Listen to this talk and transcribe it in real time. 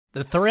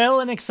The thrill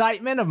and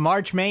excitement of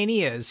March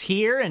Mania is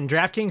here, and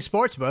DraftKings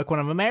Sportsbook, one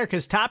of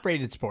America's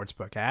top-rated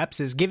sportsbook apps,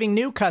 is giving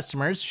new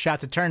customers a shot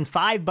to turn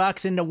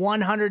 $5 into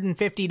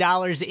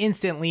 $150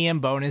 instantly in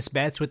bonus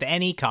bets with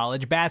any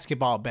college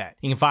basketball bet.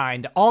 You can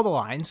find all the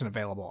lines and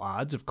available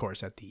odds, of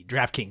course, at the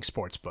DraftKings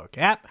Sportsbook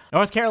app.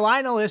 North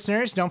Carolina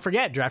listeners, don't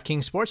forget,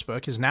 DraftKings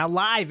Sportsbook is now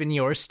live in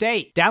your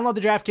state. Download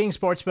the DraftKings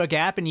Sportsbook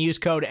app and use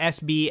code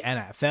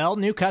SBNFL.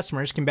 New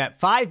customers can bet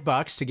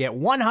 $5 to get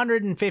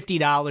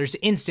 $150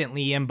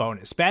 instantly in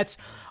bonus bets,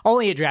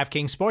 only at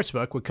DraftKings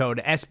Sportsbook with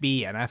code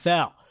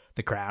SBNFL.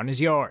 The crown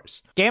is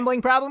yours.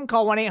 Gambling problem?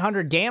 Call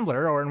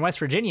 1-800-GAMBLER, or in West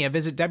Virginia,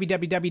 visit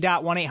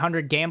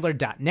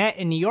www.1800gambler.net.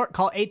 In New York,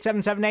 call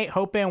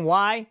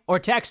 877-8-HOPE-NY or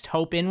text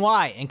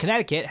HOPE-NY. In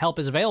Connecticut, help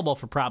is available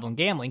for problem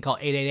gambling. Call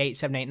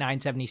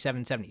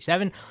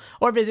 888-789-7777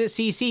 or visit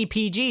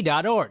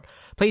ccpg.org.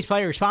 Please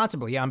play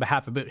responsibly on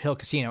behalf of Boot Hill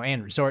Casino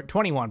and Resort.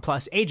 21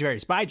 plus, age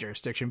varies by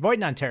jurisdiction. Void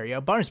in Ontario.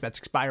 Bonus bets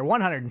expire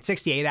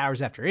 168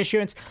 hours after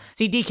issuance.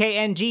 See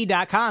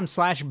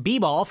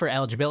dkng.com/bball for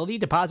eligibility,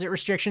 deposit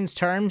restrictions,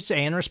 terms,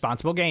 and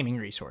responsible gaming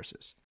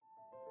resources.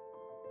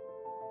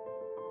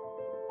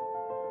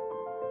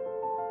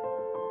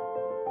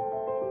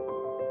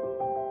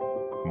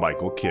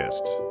 Michael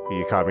Kist.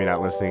 You caught me not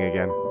listening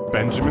again?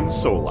 Benjamin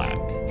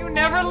Solak. You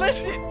never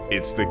listen!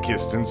 It's the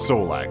Kist and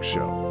Solak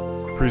Show.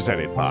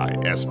 Presented by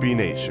SB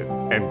Nation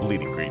and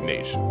Bleeding Green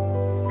Nation.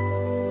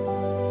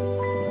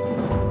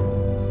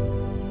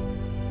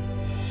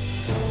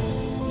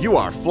 You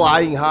are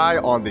flying high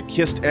on the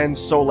Kist and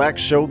Solak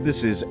Show.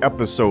 This is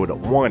episode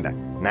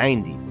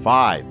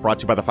 195, brought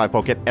to you by the five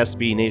folk at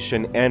SB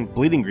Nation and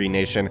Bleeding Green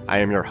Nation. I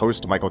am your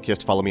host, Michael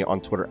Kist. Follow me on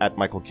Twitter at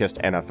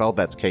MichaelKistNFL.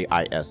 That's Kist.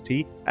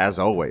 As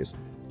always,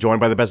 joined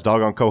by the best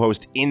doggone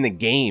co-host in the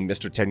game,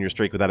 Mr. 10 Year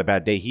Streak Without a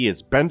Bad Day. He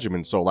is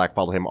Benjamin Solak.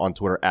 Follow him on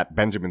Twitter at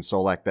Benjamin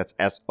Solak. That's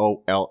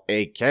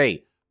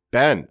Solak.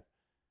 Ben,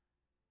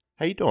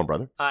 how you doing,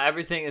 brother?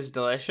 Everything is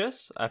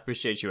delicious. I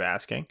appreciate you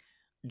asking.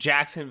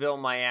 Jacksonville,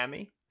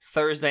 Miami.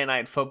 Thursday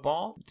night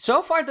football.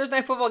 So far, Thursday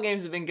night football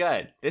games have been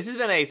good. This has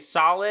been a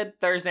solid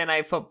Thursday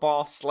night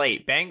football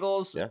slate.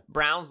 Bengals,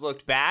 Browns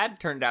looked bad,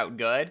 turned out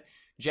good.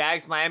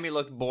 Jags, Miami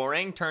looked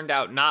boring, turned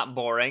out not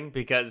boring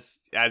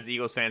because, as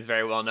Eagles fans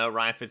very well know,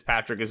 Ryan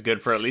Fitzpatrick is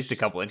good for at least a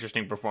couple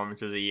interesting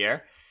performances a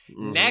year.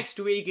 Mm-hmm. Next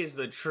week is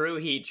the true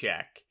heat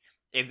check.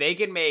 If they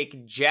can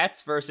make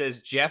Jets versus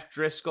Jeff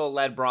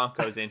Driscoll-led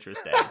Broncos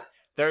interesting,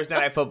 Thursday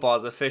night football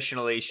is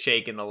officially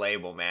shaking the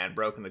label, man.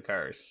 Broken the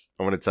curse.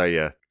 I'm going to tell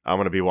you, I'm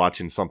going to be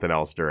watching something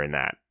else during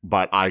that,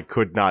 but I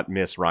could not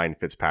miss Ryan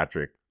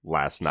Fitzpatrick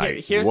last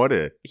night. What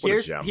a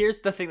gem.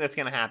 Here's the thing that's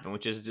going to happen,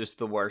 which is just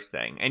the worst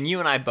thing. And you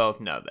and I both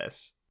know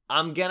this.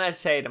 I'm going to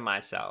say to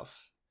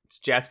myself, it's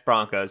Jets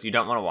Broncos. You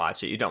don't want to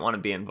watch it. You don't want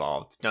to be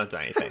involved. Don't do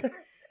anything.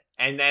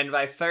 And then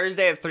by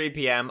Thursday at 3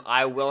 p.m.,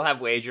 I will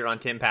have wagered on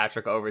Tim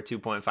Patrick over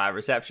 2.5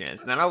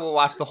 receptions. And then I will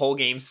watch the whole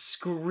game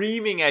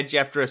screaming at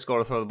Jeff Driscoll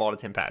to throw the ball to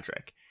Tim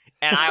Patrick.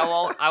 And I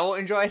won't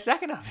enjoy a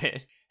second of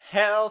it.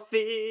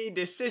 Healthy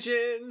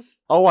decisions.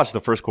 I'll watch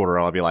the first quarter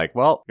and I'll be like,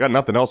 well, got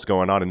nothing else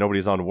going on and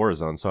nobody's on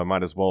Warzone, so I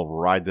might as well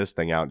ride this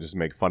thing out and just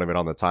make fun of it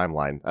on the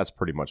timeline. That's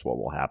pretty much what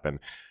will happen.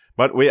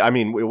 But we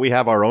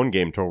have our own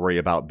game to worry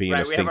about being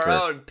a stinker. We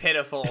have our own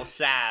pitiful,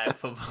 sad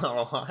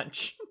football to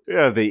watch.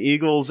 Yeah, the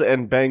Eagles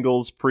and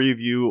Bengals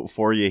preview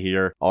for you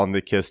here on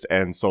the Kist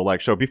and Solak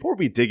Show. Before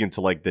we dig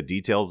into the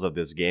details of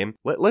this game,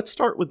 let's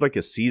start with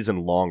a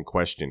season-long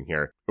question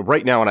here.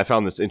 Right now, and I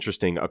found this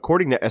interesting,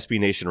 according to SB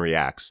Nation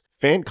Reacts,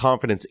 fan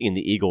confidence in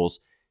the Eagles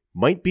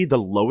might be the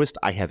lowest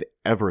I have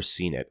ever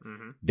seen it.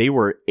 Mm-hmm. They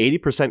were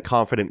 80%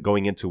 confident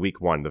going into week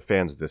one, the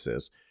fans this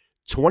is,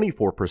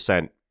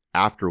 24%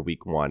 after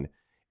week one,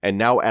 and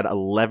now at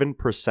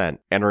 11%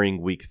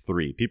 entering week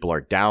 3. People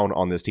are down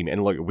on this team.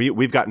 And look,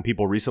 we've gotten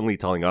people recently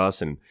telling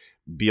us and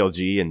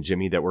BLG and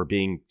Jimmy that we're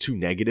being too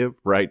negative,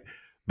 right?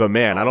 But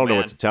man, I don't know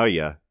what to tell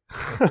you.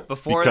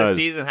 Before the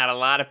season, had a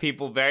lot of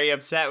people very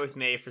upset with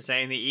me for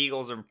saying the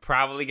Eagles are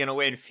probably going to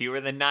win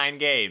fewer than 9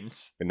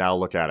 games. And now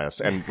look at us.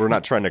 And we're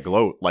not trying to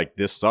gloat like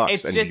this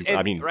sucks.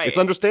 It's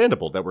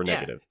understandable that we're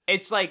negative.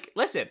 It's like,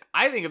 listen,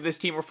 I think if this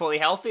team were fully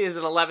healthy, it's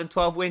an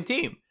 11-12 win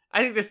team.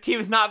 I think this team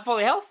is not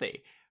fully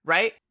healthy.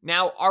 Right?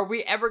 Now, are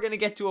we ever going to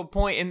get to a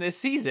point in this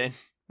season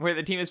where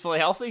the team is fully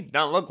healthy?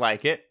 Doesn't look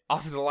like it.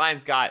 Offensive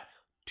line's got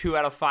 2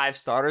 out of 5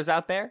 starters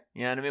out there.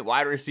 You know what I mean?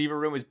 Wide receiver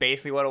room is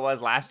basically what it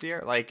was last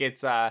year.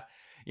 It's,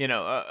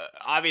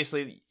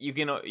 obviously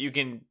you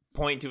can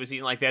point to a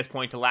season like this,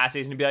 point to last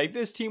season and be like,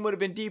 this team would have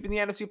been deep in the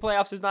NFC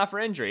playoffs if not for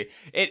injury.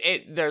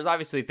 There's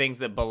obviously things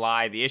that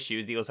belie the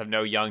issues. The Eagles have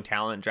no young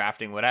talent,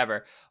 drafting,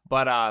 whatever.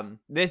 But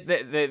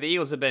the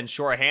Eagles have been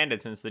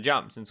short-handed since the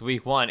jump. Since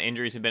week 1,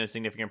 injuries have been a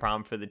significant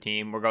problem for the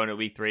team. We're going to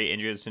week 3,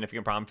 injuries are a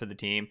significant problem for the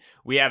team.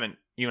 You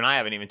and I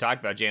haven't even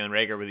talked about Jalen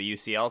Reagor with a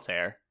UCL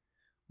tear.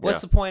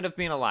 What's the point of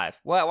being alive?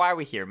 Why are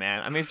we here,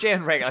 man? I mean, if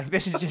Jalen Reagor,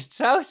 this is just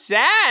so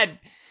sad.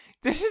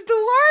 This is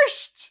the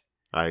worst.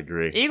 I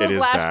agree. Eagles'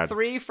 last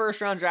 3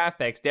 first-round draft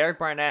picks, Derek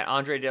Barnett,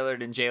 Andre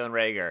Dillard, and Jalen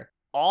Reagor,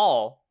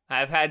 all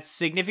have had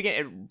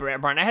significant...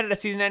 Barnett had a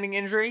season-ending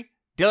injury.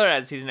 Dillard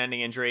has a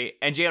season-ending injury,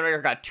 and Jalen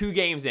Reagor got 2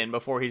 games in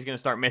before he's going to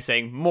start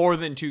missing more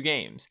than 2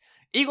 games.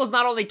 Eagles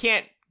not only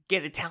can't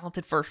get a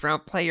talented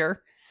first-round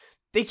player,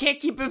 they can't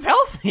keep him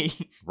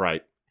healthy.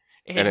 Right.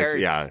 It and hurts.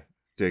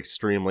 It's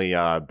extremely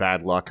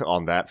bad luck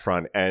on that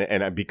front.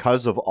 And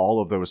because of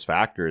all of those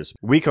factors,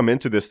 we come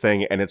into this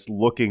thing and it's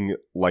looking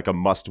like a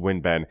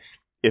must-win, Ben.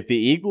 If the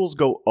Eagles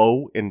go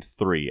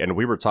 0-3, and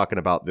we were talking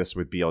about this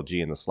with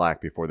BLG in the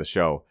Slack before the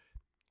show,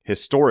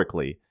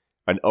 historically,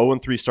 an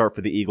 0-3 start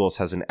for the Eagles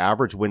has an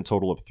average win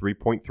total of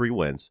 3.3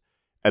 wins,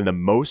 and the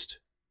most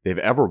they've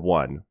ever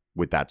won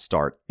with that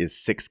start is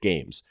 6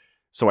 games.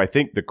 So I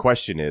think the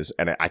question is,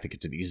 and I think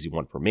it's an easy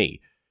one for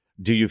me,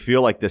 do you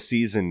feel like the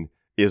season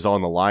is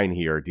on the line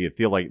here? Do you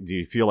feel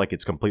like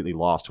it's completely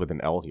lost with an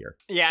L here?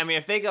 Yeah, I mean,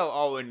 if they go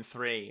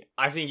 0-3,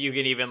 I think you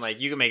can even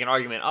you can make an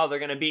argument. Oh, they're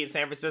going to beat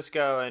San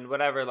Francisco and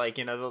whatever.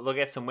 They'll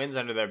get some wins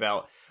under their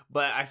belt.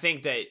 But I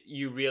think that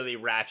you really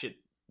ratchet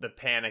the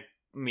panic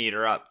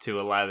meter up to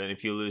 11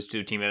 if you lose to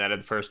a team that had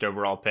the first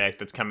overall pick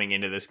that's coming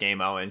into this game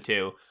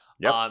 0-2.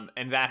 Yep.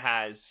 And that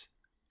has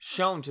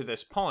shown to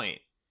this point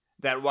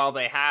that while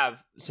they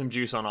have some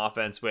juice on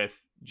offense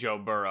with Joe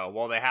Burrow,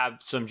 while they have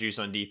some juice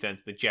on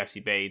defense with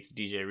Jesse Bates,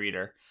 DJ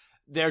Reader,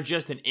 they're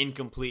just an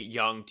incomplete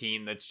young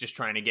team that's just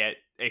trying to get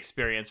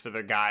experience for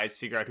their guys,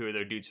 figure out who are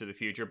their dudes for the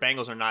future.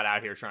 Bengals are not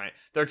out here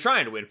they're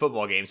trying to win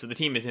football games, so the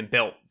team isn't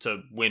built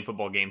to win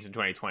football games in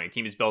 2020. The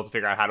team is built to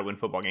figure out how to win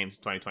football games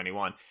in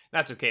 2021.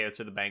 That's okay, that's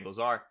where the Bengals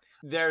are.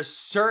 There's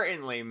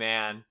certainly,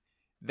 man,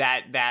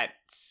 that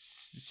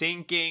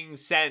sinking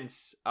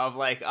sense of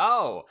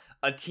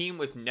a team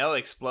with no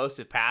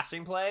explosive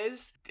passing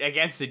plays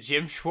against the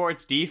Jim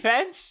Schwartz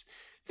defense.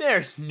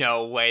 There's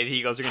no way the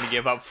Eagles are going to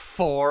give up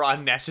 4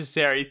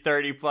 unnecessary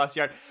 30-plus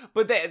yards.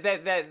 But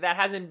that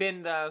hasn't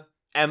been the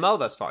MO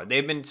thus far.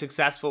 They've been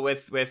successful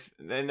with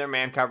in their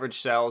man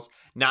coverage cells,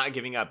 not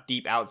giving up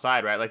deep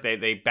outside, right? Like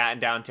they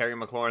battened down Terry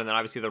McLaurin, and then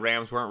obviously the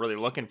Rams weren't really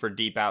looking for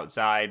deep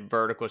outside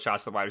vertical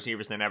shots to the wide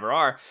receivers. They never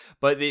are.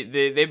 But they've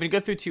been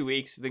good through 2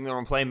 weeks. I think they're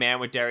going to play man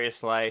with Darius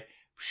Slay.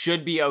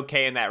 Should be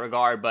okay in that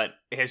regard. But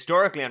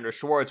historically under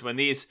Schwartz, when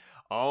these,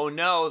 oh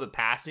no, the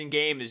passing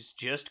game is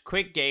just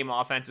quick game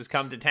offenses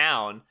come to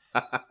town,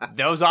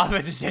 those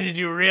offenses tend to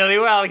do really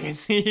well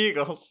against the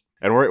Eagles.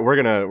 And we're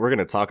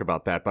gonna talk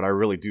about that, but I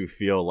really do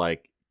feel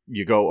like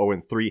you go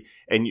 0-3,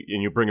 and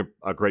you bring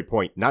a great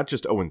point. Not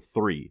just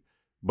 0-3,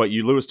 but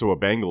you lose to a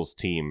Bengals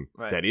team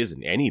that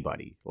isn't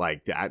anybody.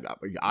 Like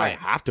I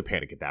have to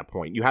panic at that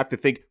point. You have to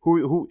think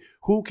who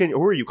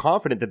are you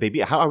confident that they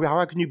beat?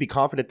 How can you be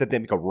confident that they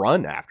make a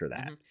run after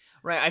that? Mm-hmm.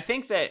 Right. I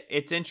think that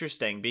it's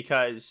interesting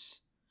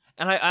because,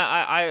 and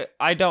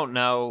I don't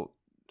know.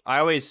 I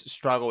always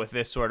struggle with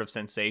this sort of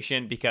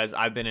sensation because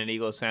I've been an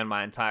Eagles fan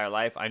my entire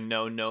life. I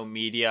know no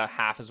media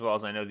half as well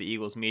as I know the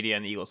Eagles media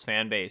and the Eagles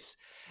fan base.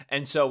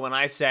 And so when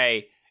I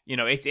say,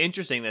 it's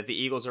interesting that the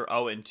Eagles are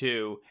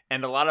 0-2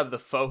 and a lot of the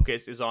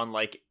focus is on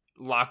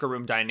locker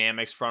room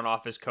dynamics, front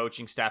office,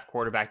 coaching staff,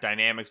 quarterback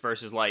dynamics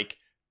versus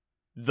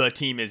the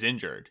team is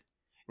injured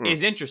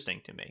is interesting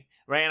to me.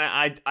 Right.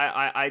 And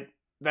I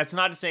that's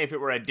not to say if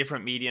it were a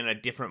different media and a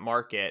different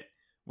market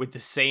with the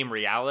same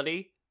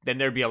reality, then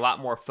there'd be a lot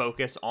more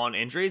focus on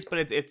injuries,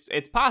 but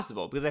it's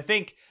possible because I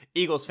think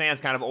Eagles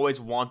fans kind of always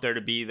want there to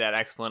be that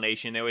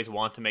explanation. They always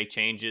want to make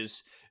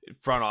changes,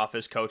 front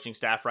office, coaching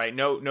staff, right?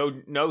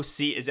 No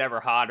seat is ever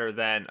hotter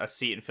than a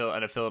seat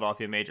in a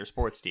Philadelphia major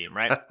sports team,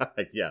 right?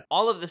 Yeah.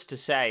 All of this to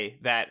say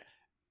that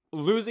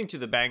losing to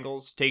the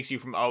Bengals takes you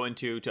from 0-2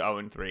 to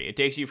 0-3. It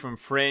takes you from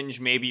fringe,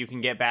 maybe you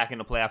can get back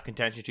into playoff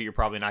contention, to you're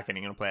probably not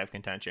getting into playoff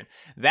contention.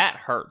 That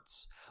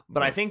hurts.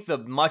 But I think the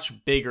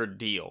much bigger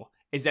deal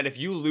is that if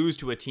you lose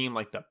to a team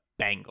like the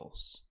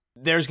Bengals,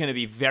 there's going to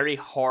be very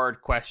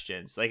hard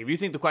questions. If you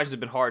think the questions have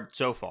been hard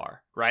so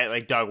far,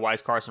 right? Doug, why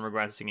is Carson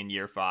regressing in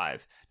year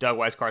 5? Doug,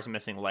 why is Carson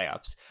missing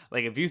layups?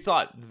 If you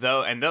thought,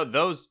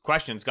 those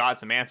questions got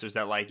some answers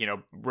that,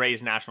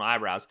 raise national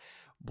eyebrows.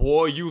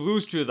 Boy, you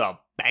lose to the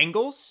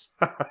Bengals?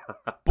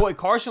 Boy,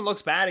 Carson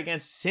looks bad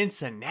against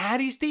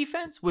Cincinnati's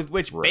defense, with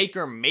which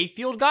Baker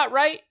Mayfield got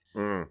right.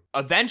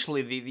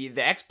 Eventually,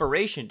 the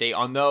expiration date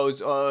on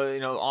those,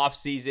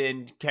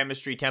 off-season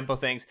chemistry, tempo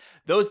things,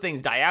 those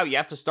things die out. You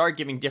have to start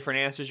giving different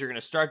answers. You're going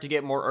to start to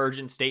get more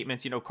urgent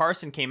statements.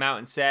 Carson came out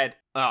and said,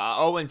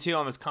 0-2,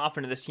 I'm as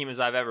confident in this team as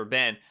I've ever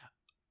been.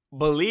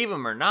 Believe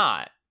him or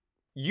not,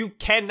 you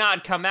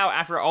cannot come out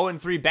after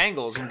 0-3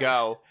 Bengals and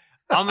go,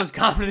 I'm as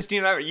confident in this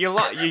team as ever.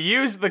 You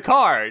used the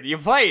card. You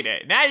played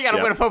it. Now you got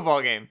to win a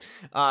football game.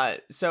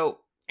 So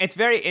it's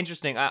very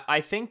interesting.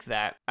 I think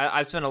that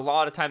I've spent a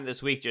lot of time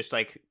this week just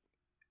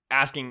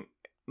asking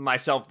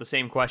myself the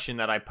same question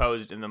that I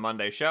posed in the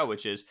Monday show,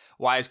 which is,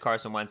 why is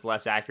Carson Wentz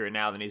less accurate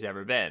now than he's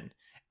ever been?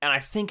 And I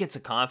think it's a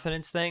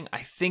confidence thing.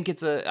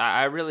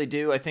 I really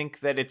do. I think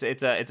that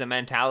it's a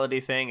mentality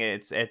thing.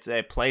 It's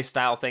a play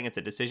style thing. It's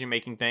a decision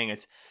making thing.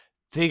 It's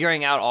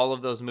figuring out all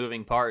of those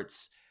moving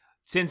parts.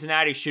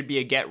 Cincinnati should be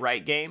a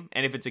get-right game,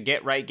 and if it's a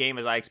get-right game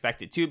as I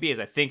expect it to be, as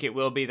I think it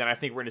will be, then I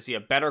think we're going to see a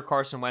better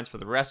Carson Wentz for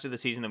the rest of the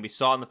season than we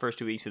saw in the first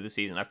 2 weeks of the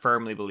season. I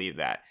firmly believe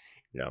that.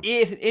 Yeah.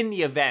 If in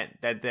the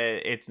event that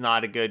it's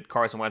not a good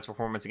Carson Wentz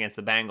performance against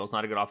the Bengals,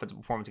 not a good offensive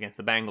performance against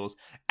the Bengals,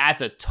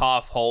 that's a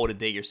tough hole to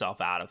dig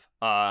yourself out of.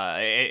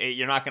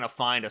 You're not going to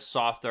find a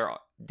softer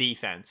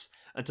defense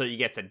until you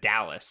get to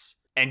Dallas.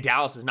 And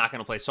Dallas is not going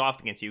to play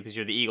soft against you because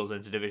you're the Eagles and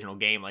it's a divisional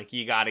game. Like,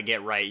 you got to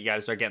get right. You got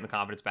to start getting the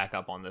confidence back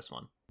up on this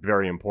one.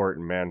 Very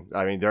important, man.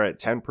 I mean, they're at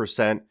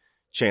 10%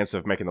 chance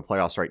of making the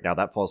playoffs right now.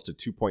 That falls to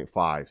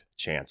 2.5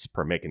 chance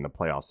per making the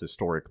playoffs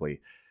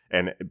historically.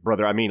 And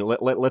brother, I mean,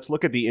 let's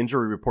look at the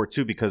injury report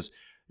too, because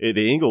the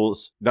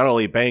Eagles not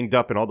only banged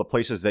up in all the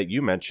places that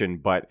you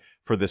mentioned, but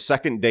for the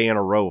second day in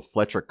a row,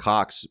 Fletcher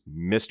Cox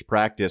missed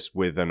practice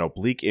with an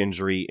oblique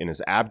injury in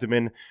his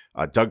abdomen.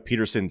 Doug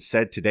Peterson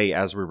said today,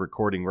 as we're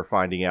recording, we're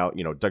finding out,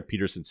 Doug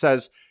Peterson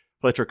says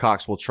Fletcher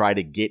Cox will try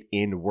to get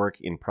in work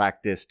in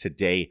practice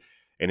today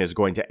and is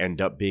going to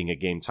end up being a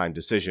game-time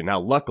decision. Now,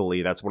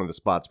 luckily, that's one of the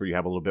spots where you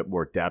have a little bit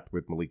more depth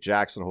with Malik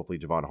Jackson. Hopefully,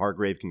 Javon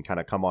Hargrave can kind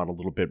of come on a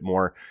little bit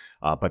more.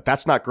 But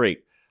that's not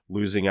great,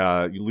 losing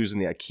a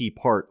key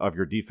part of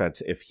your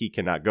defense if he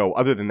cannot go.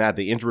 Other than that,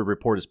 the injury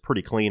report is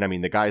pretty clean. I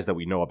mean, the guys that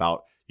we know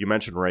about, you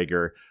mentioned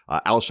Rager.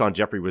 Alshon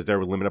Jeffrey was there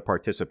with limited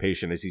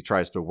participation as he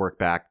tries to work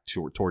back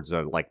towards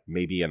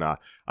maybe an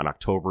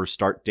October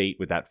start date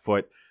with that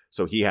foot.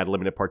 So he had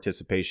limited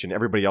participation.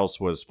 Everybody else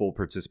was full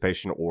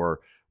participation or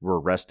were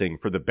resting.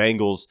 For the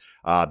Bengals,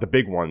 the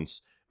big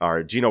ones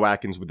are Geno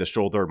Atkins with the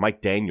shoulder,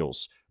 Mike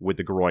Daniels with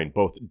the groin,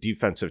 both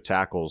defensive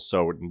tackles.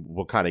 So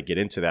we'll kind of get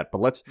into that. But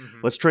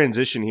let's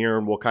transition here,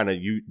 and we'll kind of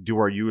do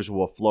our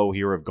usual flow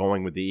here of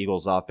going with the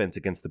Eagles offense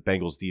against the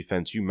Bengals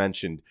defense. You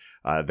mentioned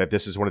that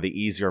this is one of the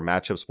easier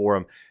matchups for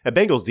them. And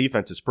Bengals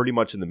defense is pretty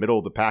much in the middle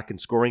of the pack in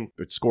scoring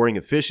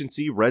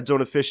efficiency, red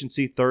zone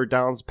efficiency, third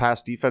downs,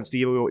 pass defense,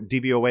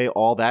 DVOA,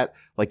 all that.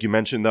 Like you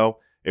mentioned, though,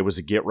 it was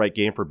a get-right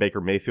game for Baker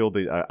Mayfield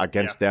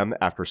against them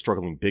after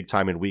struggling big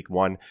time in week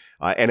one.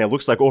 And it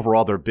looks like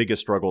overall their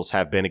biggest struggles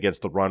have been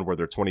against the run, where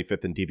they're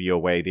 25th in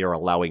DVOA. They are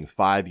allowing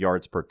 5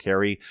 yards per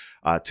carry.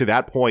 To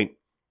that point,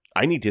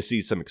 I need to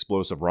see some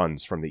explosive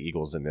runs from the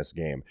Eagles in this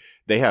game.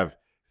 They have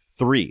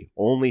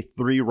only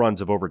three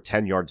runs of over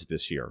 10 yards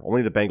this year.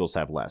 Only the Bengals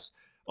have less.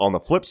 On the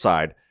flip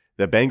side,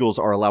 the Bengals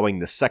are allowing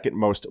the second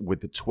most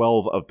with the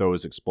 12 of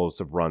those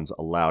explosive runs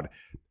allowed.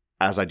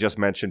 As I just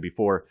mentioned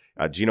before,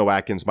 Geno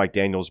Atkins, Mike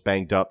Daniels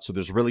banged up, so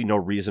there's really no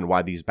reason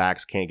why these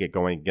backs can't get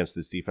going against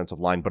this defensive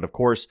line. But of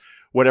course,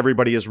 what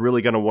everybody is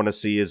really going to want to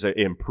see is an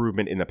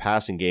improvement in the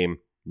passing game,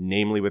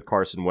 namely with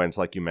Carson Wentz,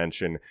 like you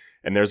mentioned.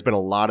 And there's been a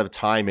lot of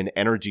time and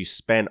energy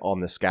spent on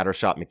the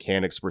scattershot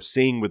mechanics we're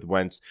seeing with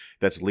Wentz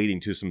that's leading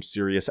to some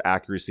serious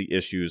accuracy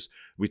issues.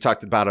 We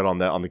talked about it on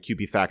the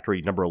QB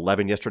Factory number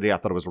 11 yesterday. I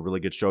thought it was a really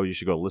good show. You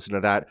should go listen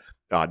to that.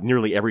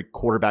 Nearly every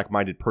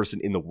quarterback-minded person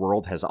in the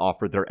world has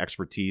offered their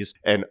expertise.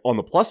 And on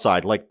the plus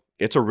side,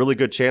 it's a really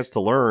good chance to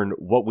learn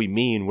what we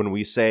mean when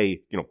we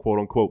say, quote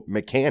unquote,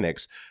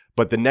 mechanics.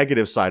 But the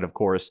negative side, of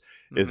course,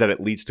 is that it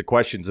leads to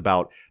questions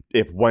about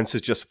if Wentz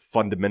is just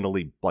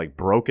fundamentally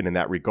broken in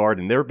that regard.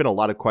 And there have been a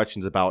lot of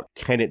questions about,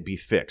 can it be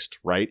fixed,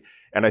 right?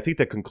 And I think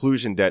the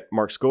conclusion that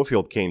Mark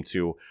Schofield came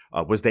to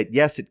was that,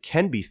 yes, it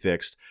can be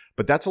fixed,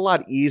 but that's a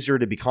lot easier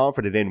to be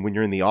confident in when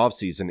you're in the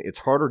offseason. It's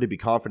harder to be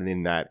confident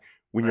in that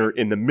when you're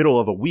in the middle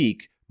of a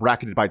week,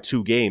 bracketed by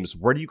 2 games.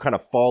 Where do you kind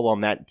of fall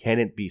on that? Can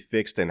it be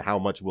fixed, and how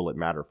much will it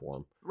matter for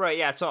him? Right,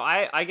 yeah. So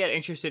I get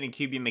interested in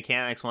QB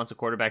mechanics once a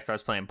quarterback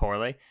starts playing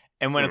poorly.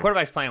 And when a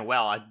quarterback's playing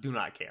well, I do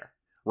not care.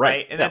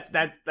 Right? And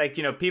that's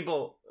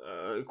people,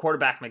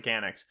 quarterback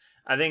mechanics.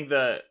 I think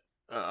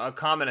a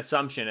common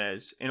assumption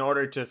is, in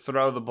order to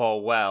throw the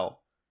ball well,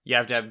 you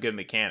have to have good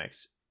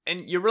mechanics.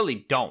 And you really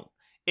don't.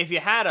 If you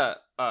had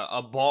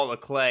a ball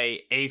of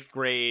clay, 8th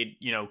grade,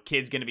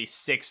 kid's going to be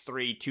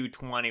 6'3",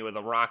 220 with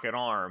a rocket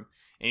arm,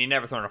 and you've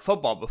never thrown a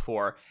football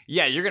before,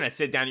 yeah, you're going to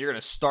sit down, you're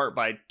going to start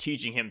by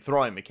teaching him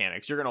throwing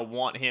mechanics. You're going to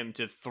want him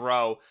to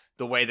throw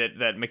the way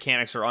that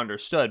mechanics are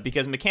understood,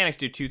 because mechanics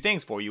do 2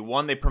 things for you.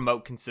 One, they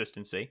promote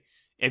consistency.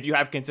 If you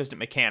have consistent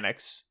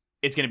mechanics,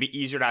 it's going to be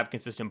easier to have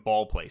consistent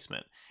ball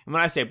placement. And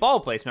when I say ball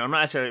placement, I'm not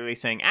necessarily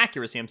saying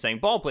accuracy. I'm saying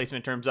ball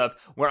placement in terms of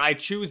where I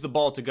choose the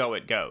ball to go,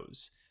 it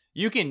goes.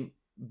 You can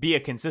be a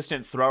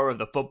consistent thrower of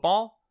the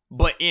football,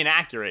 but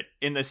inaccurate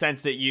in the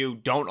sense that you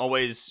don't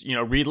always,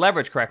 read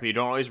leverage correctly. You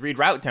don't always read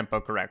route tempo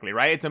correctly,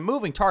 right? It's a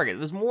moving target.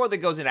 There's more that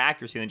goes into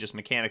accuracy than just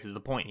mechanics is the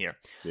point here.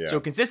 Yeah. So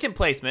consistent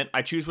placement,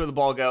 I choose where the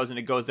ball goes and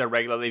it goes there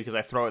regularly because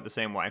I throw it the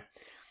same way.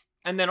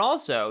 And then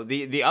also,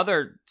 the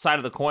other side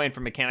of the coin for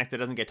mechanics that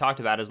doesn't get talked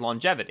about is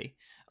longevity.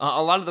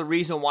 A lot of the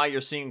reason why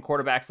you're seeing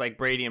quarterbacks like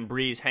Brady and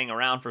Breeze hang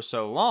around for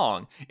so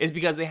long is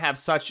because they have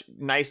such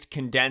nice,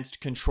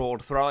 condensed,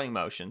 controlled throwing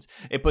motions.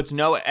 It puts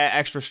no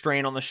extra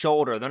strain on the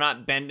shoulder. They're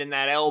not bending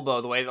that elbow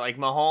the way that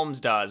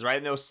Mahomes does, right?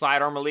 And those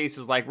sidearm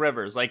releases like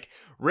Rivers.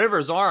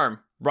 Rivers'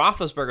 arm,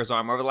 Roethlisberger's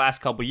arm over the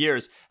last couple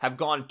years have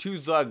gone to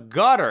the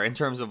gutter in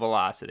terms of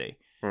velocity.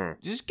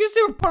 Just because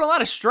they were putting a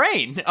lot of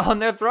strain on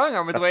their throwing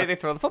arm with the way they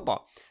throw the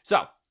football.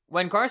 So,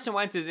 when Carson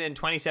Wentz is in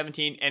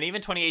 2017 and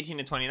even 2018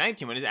 and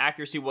 2019, when his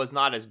accuracy was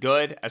not as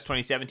good as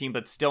 2017,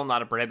 but still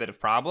not a prohibitive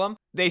problem,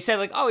 they said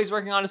like, oh, he's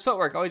working on his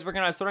footwork. Oh, he's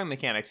working on his throwing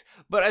mechanics.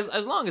 But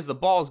as long as the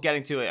ball's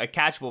getting to a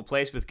catchable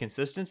place with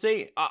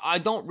consistency, I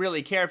don't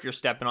really care if you're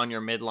stepping on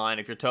your midline,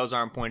 if your toes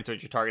aren't pointed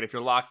towards your target, if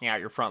you're locking out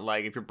your front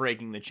leg, if you're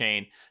breaking the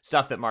chain,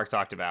 stuff that Mark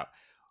talked about.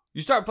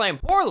 You start playing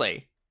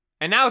poorly,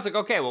 and now it's like,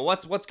 okay, well,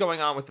 what's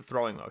going on with the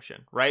throwing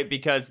motion, right?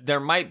 Because there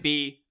might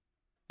be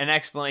an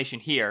explanation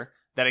here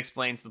that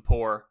explains the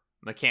poor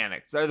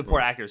mechanics, or the poor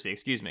accuracy,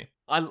 excuse me.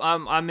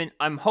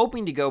 I'm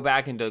hoping to go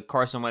back into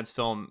Carson Wentz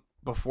film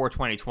before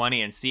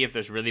 2020 and see if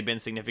there's really been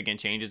significant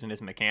changes in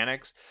his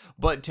mechanics.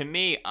 But to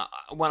me,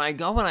 when I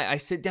go and I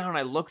sit down and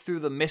I look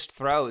through the missed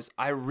throws,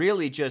 I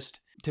really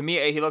just, to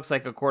me, he looks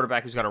like a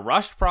quarterback who's got a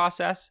rushed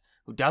process,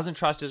 who doesn't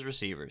trust his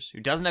receivers, who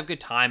doesn't have good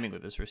timing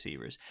with his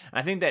receivers. And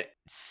I think that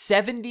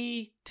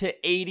 70 to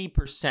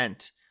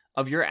 80%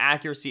 of your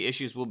accuracy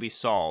issues will be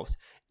solved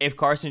if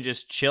Carson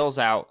just chills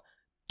out,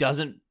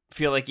 doesn't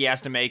feel like he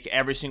has to make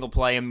every single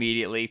play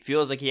immediately,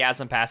 feels like he has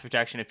some pass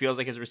protection, it feels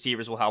like his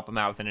receivers will help him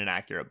out with an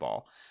inaccurate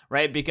ball,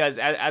 right? Because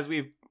as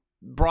we've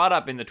brought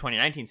up in the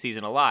 2019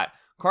 season a lot,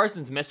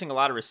 Carson's missing a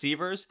lot of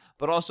receivers,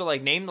 but also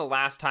like name the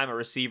last time a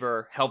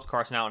receiver helped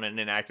Carson out on an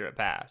inaccurate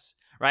pass,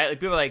 right? Like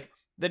people are like,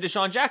 the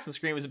Deshaun Jackson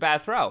screen was a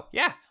bad throw.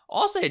 Yeah,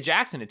 also hit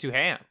Jackson in two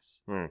hands.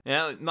 You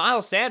know,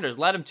 Miles Sanders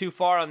led him too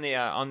far on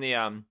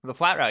the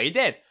flat route. He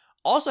did.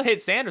 Also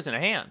hit Sanders in a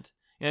hand.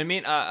 You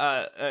know what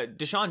I mean?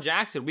 Deshaun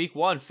Jackson, week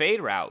 1,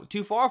 fade route,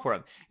 too far for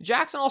him.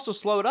 Jackson also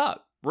slowed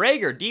up.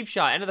 Rager, deep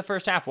shot, end of the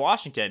first half,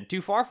 Washington,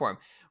 too far for him.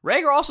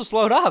 Rager also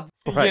slowed up.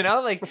 Right. You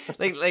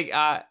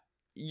know,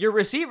 your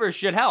receivers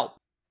should help.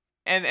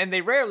 And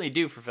they rarely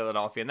do for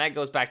Philadelphia, and that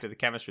goes back to the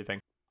chemistry thing.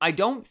 I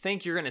don't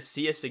think you're going to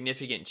see a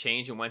significant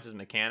change in Wentz's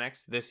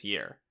mechanics this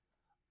year.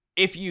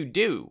 If you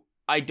do,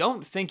 I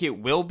don't think it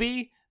will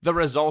be the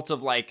result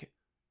of like,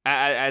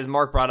 as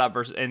Mark brought up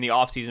versus in the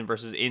offseason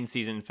versus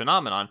in-season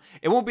phenomenon,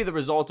 it won't be the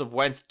result of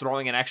Wentz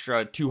throwing an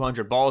extra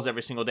 200 balls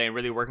every single day and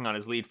really working on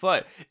his lead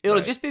foot.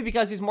 It'll just be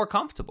because he's more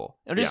comfortable.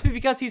 It'll just be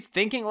because he's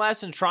thinking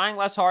less and trying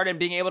less hard and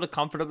being able to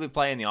comfortably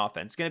play in the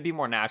offense. It's going to be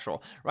more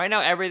natural. Right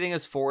now, everything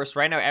is forced.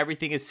 Right now,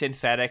 everything is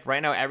synthetic.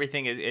 Right now,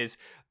 everything is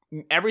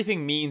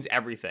everything means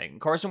everything.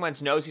 Carson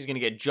Wentz knows he's going to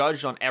get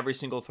judged on every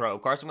single throw.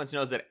 Carson Wentz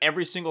knows that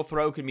every single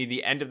throw can be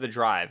the end of the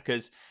drive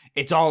because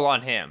it's all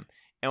on him.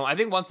 And I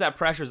think once that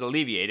pressure is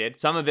alleviated,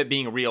 some of it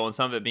being real and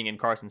some of it being in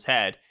Carson's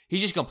head,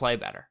 he's just going to play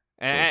better.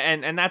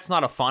 And that's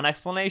not a fun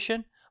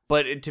explanation,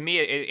 but to me,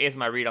 it is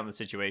my read on the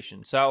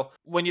situation. So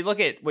when you look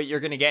at what you're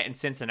going to get in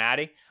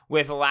Cincinnati,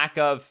 with a lack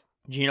of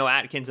Geno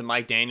Atkins and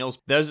Mike Daniels,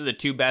 those are the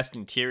two best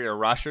interior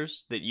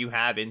rushers that you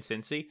have in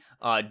Cincy.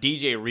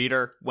 DJ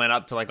Reader went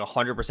up to like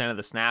 100% of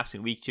the snaps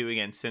in week 2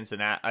 against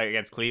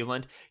against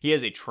Cleveland. He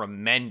is a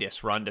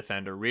tremendous run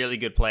defender, really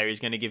good player. He's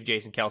going to give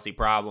Jason Kelce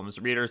problems.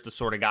 Reader's the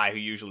sort of guy who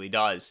usually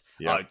does.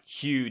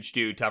 Huge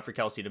dude, tough for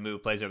Kelce to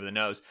move, plays over the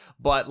nose.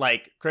 But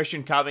like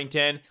Christian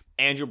Covington,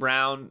 Andrew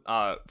Brown,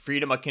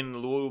 Freedom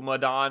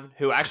Akinlumadon,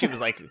 who actually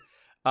was like,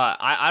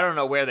 I don't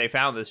know where they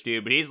found this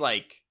dude, but he's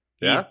like,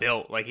 he's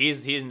built. Like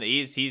he's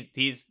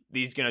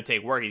gonna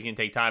take work. He's gonna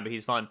take time, but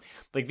he's fun.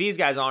 Like these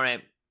guys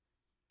aren't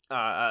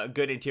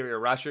good interior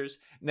rushers.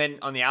 And then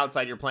on the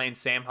outside, you're playing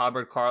Sam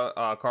Hubbard,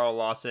 Carl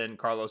Lawson,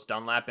 Carlos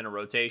Dunlap in a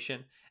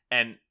rotation.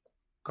 And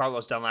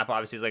Carlos Dunlap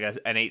obviously is like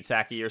an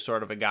 8-sack a year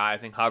sort of a guy. I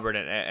think Hubbard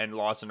and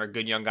Lawson are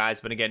good young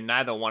guys, but again,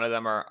 neither one of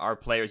them are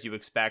players you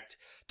expect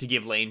to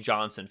give Lane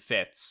Johnson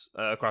fits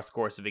across the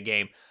course of a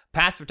game.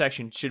 Pass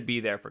protection should be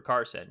there for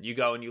Carson. You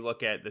go and you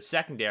look at the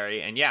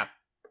secondary, and I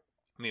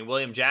mean,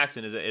 William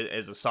Jackson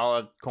is a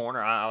solid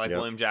corner. I like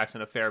William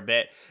Jackson a fair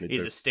bit.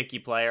 He's a sticky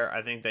player.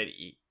 I think that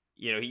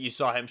you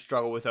saw him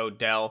struggle with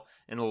Odell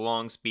in the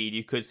long speed.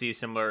 You could see a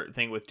similar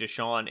thing with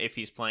Deshaun if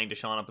he's playing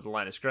Deshaun up at the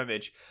line of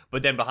scrimmage.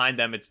 But then behind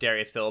them, it's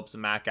Darius Phillips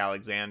and Mac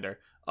Alexander.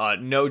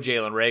 No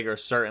Jalen Reagor,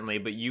 certainly,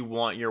 but you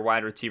want your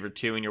wide receiver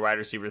 2 and your wide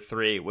receiver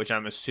 3, which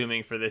I'm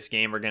assuming for this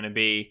game are going to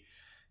be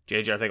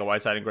J.J.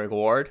 Arcega-Whiteside and Greg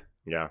Ward.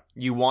 Yeah.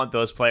 You want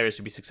those players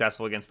to be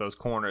successful against those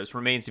corners.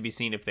 Remains to be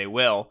seen if they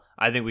will.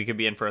 I think we could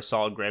be in for a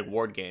solid Greg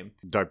Ward game.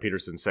 Doug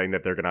Peterson saying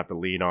that they're going to have to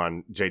lean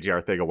on J.J.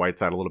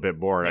 Arcega-Whiteside a little bit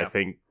more. And I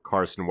think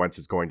Carson Wentz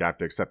is going to have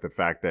to accept the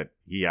fact that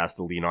he has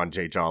to lean on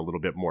J.J. a little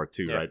bit more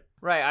too, right?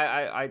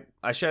 Right.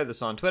 I shared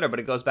this on Twitter,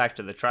 but it goes back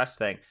to the trust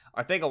thing.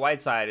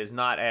 Arcega-Whiteside is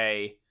not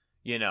a,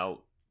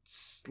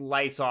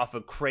 slice off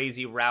a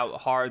crazy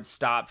route, hard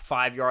stop,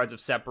 5 yards of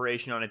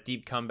separation on a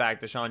deep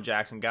comeback Deshaun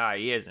Jackson guy.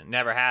 He isn't.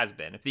 Never has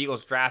been. If the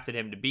Eagles drafted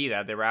him to be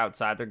that, they were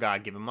outside their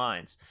God-given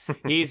minds.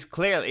 He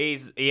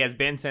has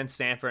been since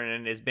Stanford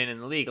and has been in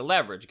the league a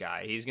leverage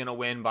guy. He's going to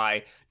win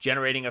by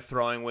generating a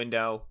throwing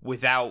window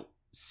without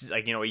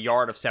a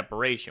yard of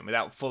separation,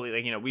 without fully,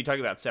 we talk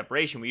about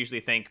separation, we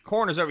usually think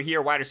corners over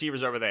here, wide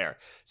receivers over there.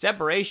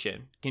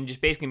 Separation can just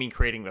basically mean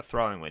creating the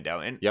throwing window.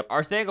 And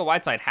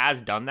Arcega-Whiteside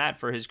has done that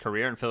for his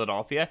career in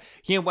Philadelphia.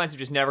 He and Wentz have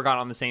just never got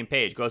on the same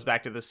page. Goes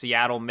back to the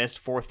Seattle missed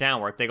 4th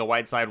down where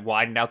Arcega-Whiteside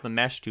widened out the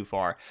mesh too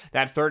far.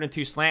 That 3rd and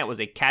 2 slant was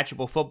a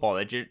catchable football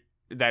that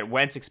that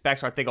Wentz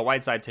expects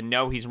Arcega-Whiteside to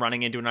know he's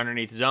running into an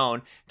underneath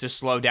zone to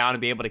slow down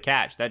and be able to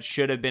catch. That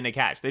should have been a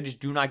catch. They just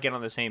do not get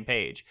on the same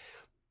page.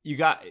 You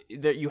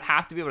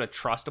have to be able to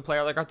trust a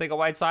player like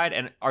Arcega-Whiteside,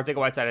 and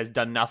Arcega-Whiteside has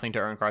done nothing to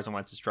earn Carson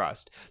Wentz's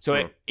trust.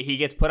 So he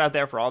gets put out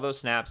there for all those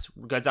snaps,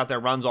 gets out there,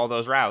 runs all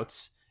those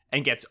routes,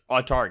 and gets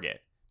a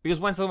target. Because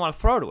Wentz doesn't want to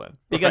throw to him.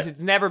 Because it's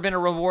never been a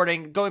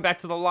rewarding, going back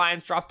to the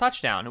Lions drop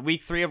touchdown in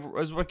week 3 of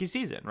his rookie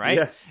season, right?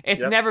 Yeah.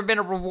 It's never been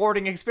a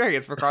rewarding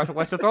experience for Carson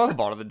Wentz to throw the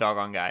ball to the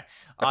doggone guy.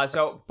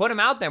 So put him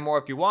out there more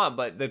if you want,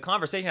 but the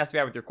conversation has to be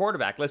had with your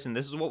quarterback. Listen,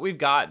 this is what we've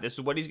got. This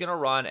is what he's going to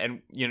run,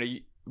 and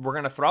we're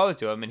going to throw it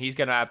to him, and he's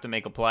going to have to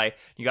make a play.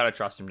 You got to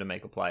trust him to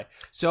make a play.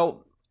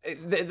 So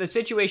the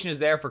situation is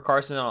there for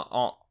Carson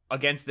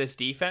against this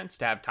defense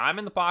to have time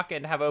in the pocket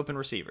and have open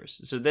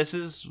receivers. So this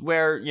is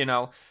where,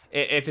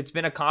 if it's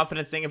been a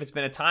confidence thing, if it's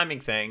been a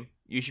timing thing,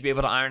 you should be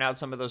able to iron out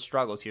some of those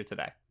struggles here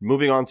today.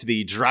 Moving on to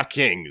the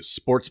DraftKings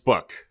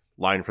Sportsbook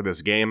line for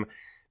this game.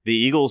 The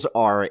Eagles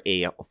are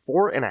a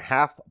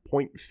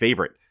 4.5-point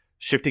favorite,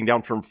 shifting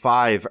down from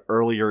 5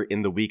 earlier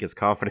in the week as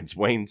confidence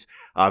wanes.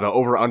 The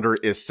over-under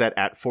is set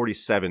at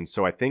 47,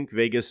 so I think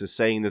Vegas is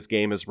saying this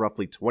game is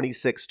roughly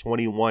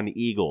 26-21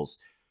 Eagles.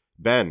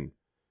 Ben,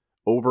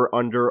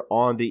 over-under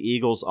on the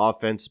Eagles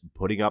offense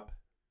putting up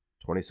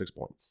 26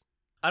 points.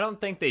 I don't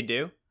think they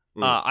do.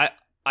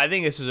 I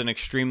think this is an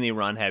extremely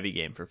run-heavy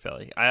game for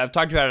Philly. I've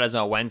talked about it as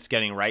a Wentz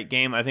getting right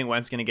game. I think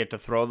Wentz going to get to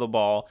throw the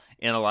ball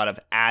in a lot of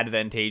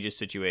advantageous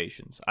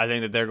situations. I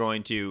think that they're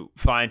going to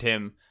find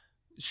him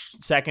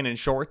second and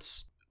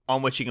shorts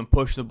on which he can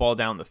push the ball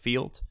down the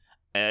field.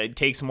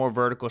 Take some more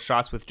vertical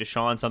shots with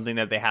Deshaun, something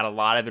that they had a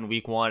lot of in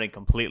week 1 and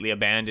completely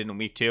abandoned in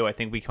week 2. I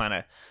think we kind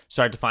of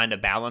start to find a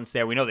balance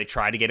there. We know they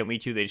tried to get it in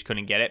week 2, they just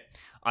couldn't get it.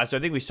 So I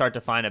think we start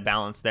to find a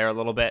balance there a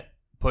little bit.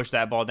 Push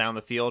that ball down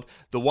the field.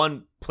 The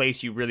one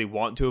place you really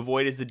want to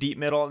avoid is the deep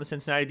middle on the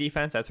Cincinnati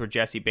defense. That's where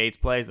Jesse Bates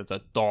plays. That's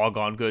a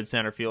doggone good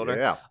center fielder.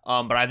 Yeah.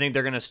 But I think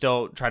they're going to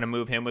still try to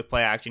move him with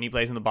play action. He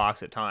plays in the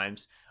box at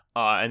times,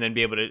 and then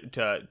be able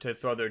to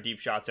throw their deep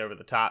shots over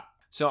the top.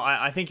 So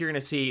I think you're going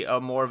to see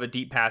more of a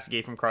deep pass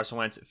game from Carson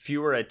Wentz,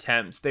 fewer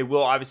attempts. They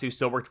will obviously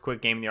still work the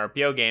quick game in the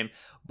RPO game,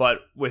 but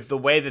with the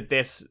way that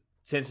this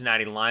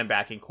Cincinnati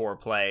linebacking core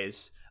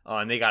plays,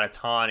 and they got a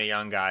ton of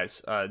young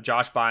guys.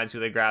 Josh Bynes, who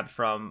they grabbed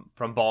from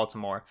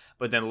Baltimore,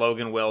 but then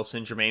Logan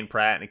Wilson, Jermaine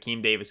Pratt, and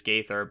Akeem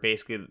Davis-Gaither are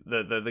basically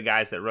the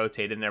guys that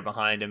rotate in there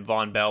behind, and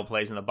Von Bell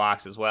plays in the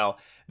box as well.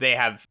 They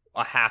have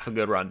a half a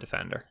good run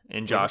defender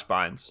in Josh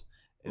Bynes.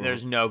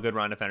 There's no good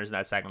run defenders in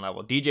that second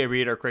level. DJ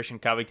Reed or Christian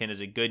Covington is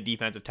a good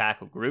defensive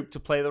tackle group to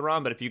play the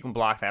run, but if you can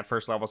block that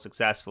first level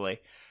successfully,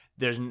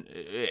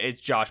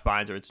 it's Josh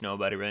Bynes or it's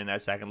nobody really in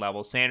that second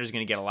level. Sanders is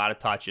going to get a lot of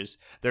touches.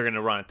 They're going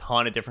to run a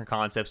ton of different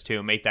concepts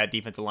too, make that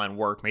defensive line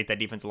work, make that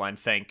defensive line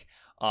think.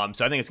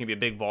 So I think it's going to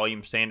be a big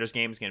volume Sanders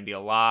game. It's going to be a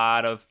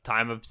lot of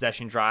time of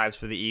possession drives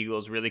for the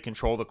Eagles, really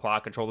control the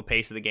clock, control the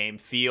pace of the game,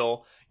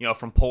 feel,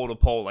 from pole to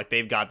pole like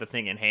they've got the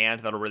thing in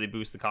hand. That'll really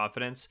boost the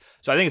confidence.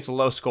 So I think it's a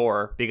low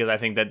score because I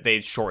think that they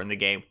shorten the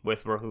game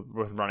with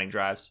running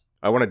drives.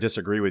 I want to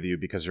disagree with you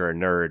because you're a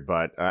nerd,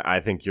 but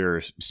I think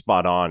you're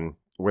spot on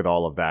with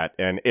all of that.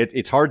 And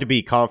it's hard to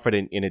be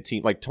confident in a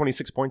team like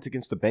 26 points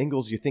against the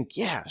Bengals. You think,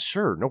 yeah,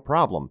 sure, no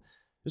problem.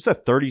 This is a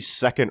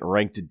 32nd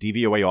ranked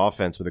DVOA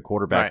offense with a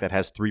quarterback that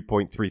has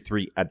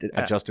 3.33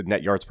 adjusted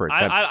net yards per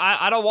attempt.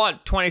 I don't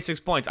want 26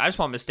 points. I just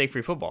want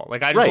mistake-free football.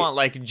 Like I just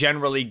want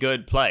generally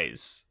good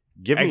plays.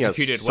 Give me a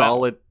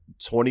solid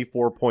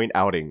 24-point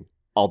outing.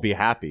 I'll be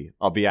happy.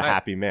 I'll be a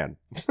happy man.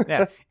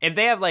 Yeah. If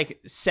they have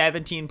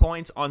 17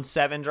 points on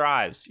 7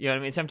 drives,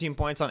 17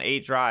 points on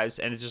 8 drives,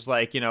 and it's just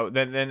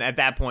then at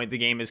that point the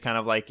game is kind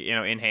of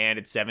in hand.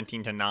 It's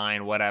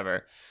 17-9,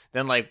 whatever.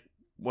 Then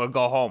we'll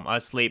go home. I'll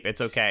sleep. It's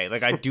okay.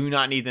 I do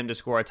not need them to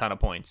score a ton of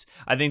points.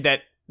 I think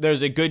that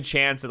there's a good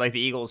chance that the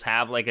Eagles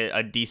have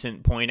a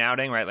decent point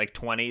outing, right?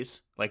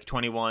 20s,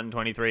 21,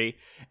 23,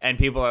 and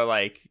people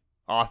are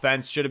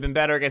offense should have been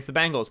better against the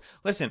Bengals.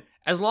 Listen,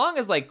 as long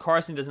as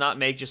Carson does not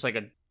make just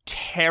a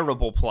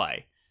terrible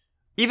play,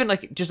 even as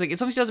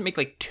long as he doesn't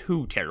make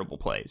 2 terrible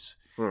plays,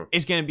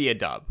 it's going to be a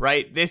dub,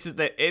 right? This is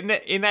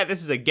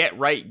this is a get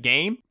right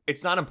game.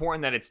 It's not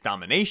important that it's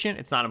domination.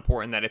 It's not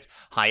important that it's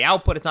high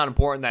output. It's not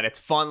important that it's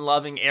fun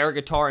loving air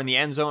guitar in the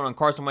end zone on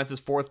Carson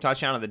Wentz's 4th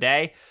touchdown of the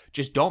day.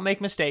 Just don't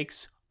make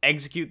mistakes.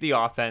 Execute the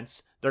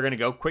offense. They're going to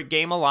go quick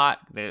game a lot.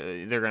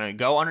 They're going to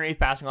go underneath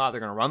passing a lot.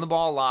 They're going to run the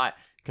ball a lot.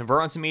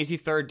 Convert on some easy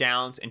third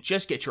downs, and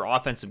just get your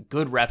offense some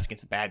good reps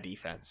against a bad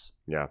defense.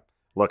 Yeah.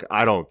 Look,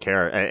 I don't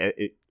care.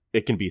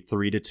 It can be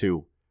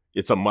 3-2.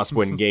 It's a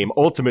must-win game.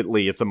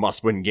 Ultimately, it's a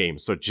must-win game.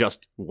 So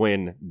just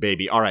win,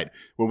 baby. All right.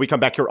 When we come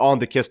back here on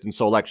the Kist and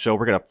Solak show,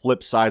 we're going to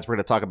flip sides. We're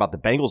going to talk about the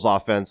Bengals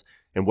offense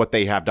and what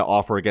they have to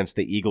offer against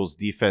the Eagles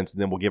defense. And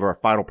then we'll give our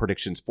final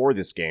predictions for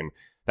this game.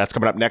 That's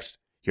coming up next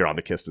here on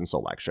the Kist and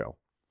Solak show.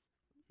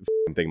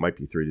 Thing might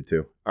be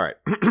 3-2. All right.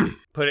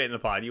 Put it in the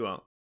pod. You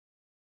won't.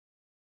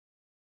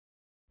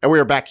 And we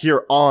are back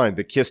here on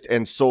the Kist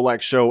and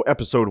Solak show,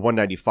 episode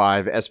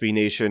 195. SB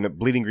Nation,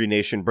 Bleeding Green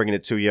Nation, bringing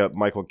it to you.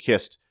 Michael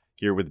Kist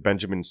here with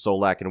Benjamin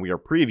Solak, and we are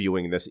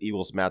previewing this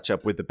Eagles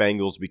matchup with the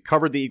Bengals. We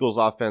covered the Eagles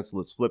offense.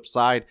 Let's flip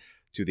side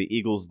to the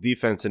Eagles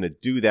defense, and to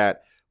do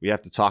that, we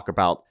have to talk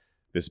about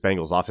this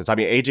Bengals offense. I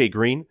mean, AJ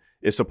Green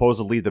is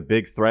supposedly the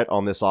big threat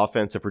on this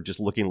offense if we're just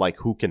looking like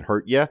who can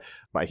hurt you.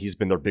 He's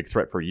been their big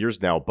threat for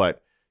years now,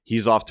 but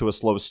he's off to a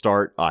slow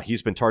start.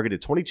 He's been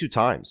targeted 22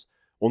 times.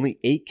 Only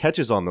 8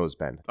 catches on those,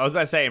 Ben. I was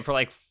about to say, and for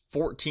like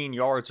 14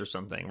 yards or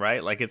something,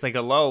 right? Like it's like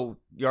a low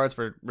yards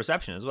per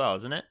reception as well,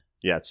 isn't it?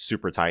 Yeah, it's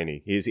super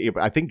tiny.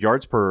 I think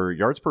yards per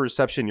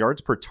reception,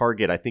 yards per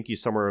target. I think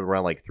he's somewhere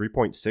around like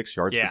 3.6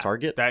 yards per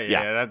target. That's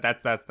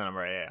the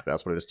number. Yeah,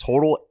 that's what it is.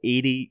 Total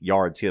 80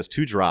 yards. He has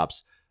 2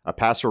 drops, a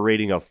passer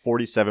rating of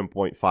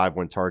 47.5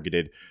 when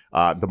targeted.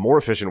 The more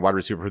efficient wide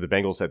receiver for the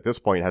Bengals at this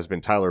point has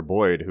been Tyler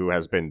Boyd, who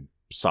has been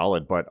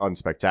solid but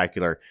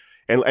unspectacular.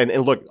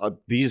 And look,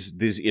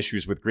 these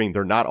issues with Green,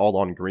 they're not all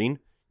on Green,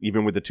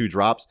 even with the 2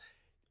 drops.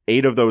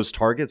 8 of those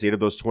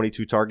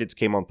 22 targets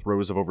came on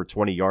throws of over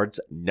 20 yards.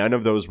 None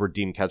of those were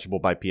deemed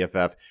catchable by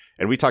PFF.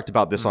 And we talked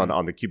about this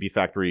on the QB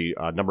Factory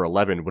number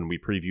 11 when we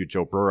previewed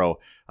Joe Burrow.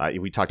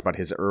 We talked about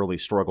his early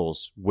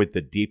struggles with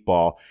the deep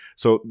ball.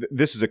 So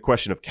this is a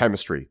question of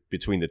chemistry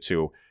between the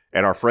two.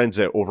 And our friends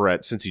over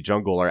at Cincy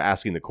Jungle are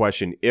asking the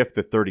question if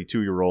the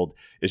 32-year-old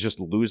is just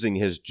losing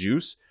his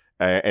juice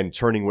and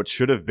turning what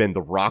should have been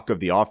the rock of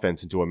the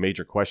offense into a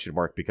major question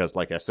mark because,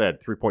 like I said,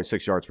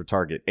 3.6 yards per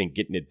target ain't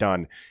getting it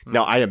done.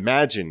 Now, I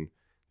imagine,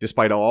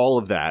 despite all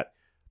of that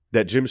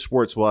Jim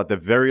Schwartz will at the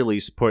very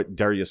least put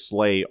Darius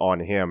Slay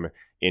on him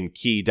in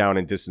key down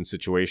and distance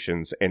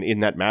situations. And in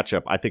that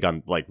matchup, I think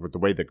I'm like, with the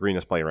way that Green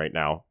is playing right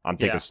now, I'm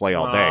taking Slay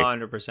all day.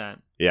 100%.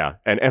 Yeah.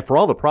 And for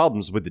all the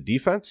problems with the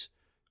defense,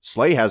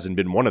 Slay hasn't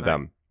been one of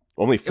them.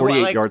 Only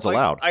 48 yards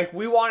allowed.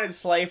 We wanted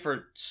Slay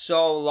for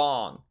so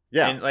long.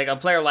 Yeah. And like a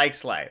player like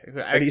Slay.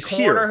 And he's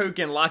corner here. Who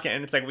can lock it.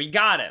 And it's like, we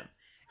got him.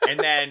 And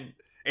then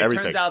it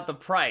turns out the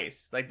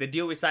price, like the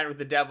deal we signed with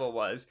the Devil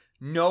was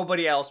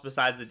nobody else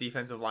besides the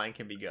defensive line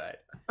can be good.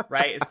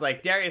 Right? It's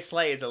like Darius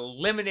Slay is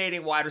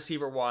eliminating wide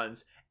receiver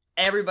ones.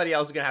 Everybody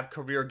else is going to have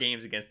career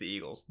games against the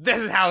Eagles.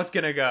 This is how it's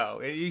going to go.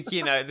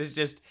 You know, this is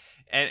just,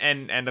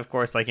 and of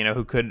course, like, you know,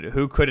 who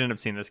couldn't have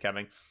seen this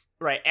coming?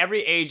 Right.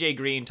 Every AJ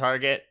Green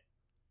target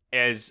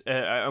is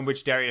on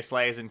which Darius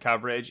Slay is in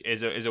coverage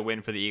is a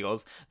win for the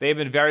Eagles. They've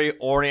been very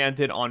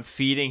oriented on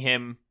feeding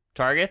him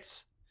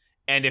targets,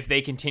 and if they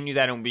continue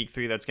that in week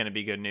 3, that's going to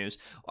be good news.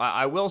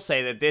 I will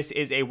say that this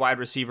is a wide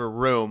receiver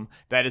room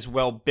that is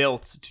well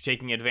built to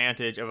taking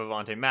advantage of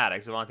Avonte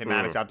Maddox.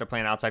 Maddox out there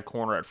playing outside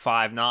corner at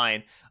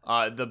 5'9".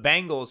 The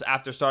Bengals,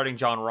 after starting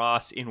John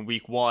Ross in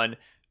week 1,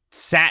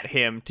 sat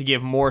him to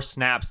give more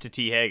snaps to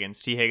T.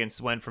 Higgins. T.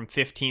 Higgins went from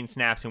 15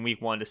 snaps in week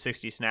 1 to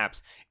 60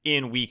 snaps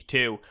in week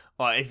 2.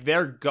 If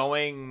they're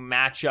going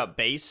matchup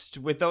based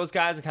with those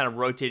guys and kind of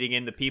rotating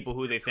in the people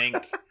who they think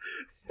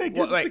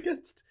Higgins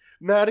against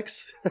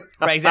Maddox.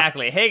 Right,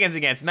 exactly. Higgins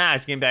against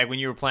Maddox came back when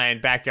you were playing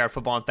backyard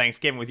football on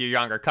Thanksgiving with your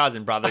younger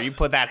cousin, brother. You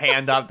put that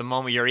hand up the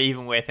moment you're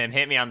even with him,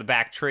 hit me on the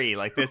back tree.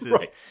 Like, this is,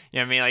 right. You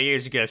know what I mean? Like, you're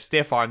just going to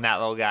stiff arm that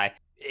little guy.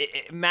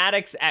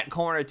 Maddox at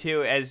corner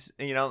too, as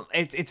you know,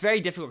 it's very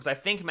difficult because I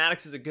think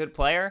Maddox is a good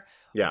player.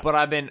 Yeah. But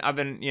I've been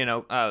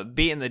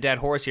beating the dead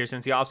horse here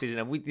since the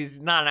offseason. He's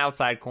not an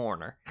outside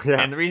corner.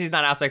 Yeah. And the reason he's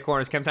not an outside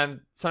corner is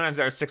sometimes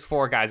there are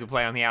 6'4" guys who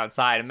play on the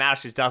outside, and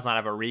Maddox just does not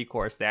have a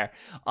recourse there.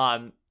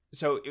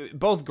 So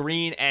both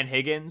Green and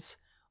Higgins,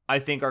 I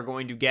think, are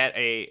going to get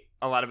a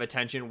lot of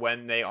attention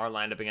when they are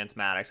lined up against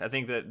Maddox. I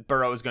think that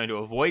Burrow is going to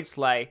avoid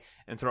Slay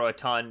and throw a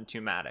ton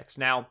to Maddox.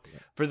 Now,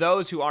 for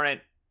those who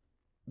aren't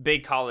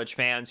big college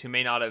fans who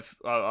may not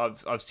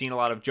have seen a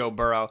lot of Joe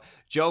Burrow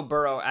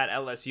at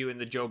LSU in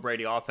the Joe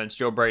Brady offense,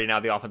 Joe Brady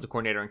now the offensive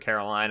coordinator in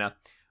Carolina,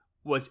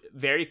 was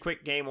very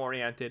quick game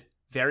oriented,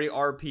 very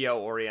RPO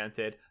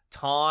oriented,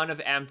 ton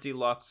of empty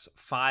looks,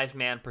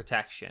 5-man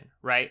protection,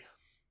 right?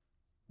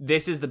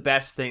 This is the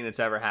best thing that's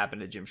ever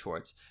happened to Jim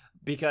Schwartz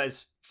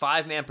because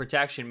 5-man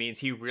protection means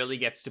he really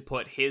gets to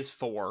put his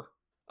 4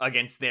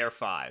 against their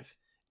 5.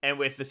 And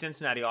with the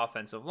Cincinnati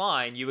offensive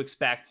line, you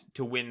expect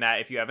to win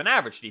that if you have an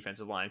average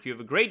defensive line. If you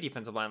have a great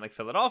defensive line like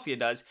Philadelphia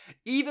does,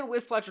 even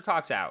with Fletcher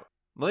Cox out.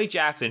 Malik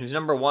Jackson, who's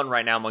number 1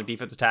 right now among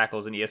defensive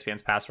tackles in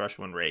ESPN's pass rush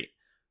win rate.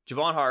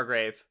 Javon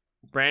Hargrave,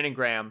 Brandon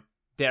Graham,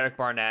 Derek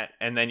Barnett,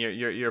 and then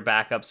your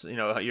backups, you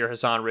know, your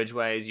Hassan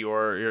Ridgeways,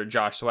 your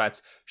Josh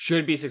Sweats,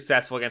 should be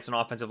successful against an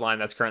offensive line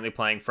that's currently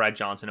playing Fred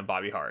Johnson and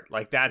Bobby Hart.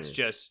 Like, that's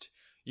just...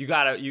 You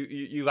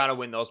gotta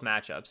win those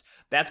matchups.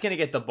 That's gonna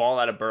get the ball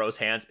out of Burrow's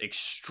hands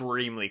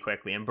extremely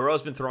quickly, and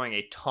Burrow's been throwing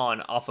a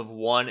ton off of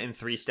 1- and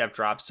 3-step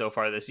drops so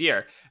far this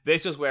year.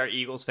 This is where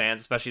Eagles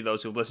fans, especially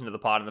those who've listened to the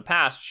pod in the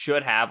past,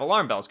 should have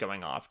alarm bells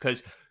going off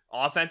because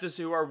offenses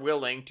who are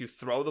willing to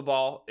throw the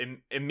ball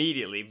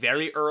immediately,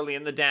 very early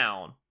in the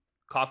down,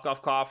 cough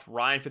cough cough,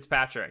 Ryan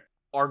Fitzpatrick,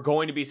 are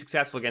going to be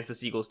successful against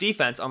this Eagles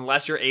defense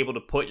unless you're able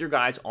to put your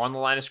guys on the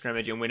line of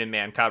scrimmage and win in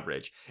man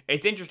coverage.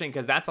 It's interesting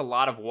because that's a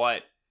lot of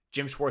what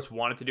Jim Schwartz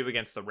wanted to do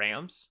against the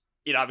Rams.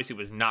 It obviously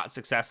was not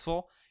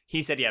successful.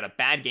 He said he had a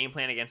bad game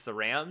plan against the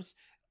Rams.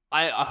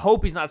 I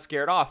hope he's not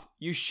scared off.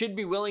 You should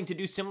be willing to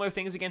do similar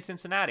things against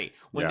Cincinnati.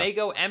 When they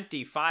go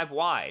empty 5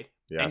 wide,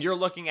 and you're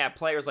looking at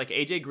players like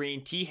A.J.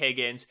 Green, T.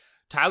 Higgins,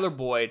 Tyler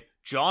Boyd,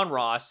 John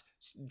Ross,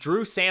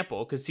 Drew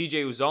Sample, because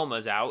C.J.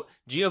 Uzoma's out,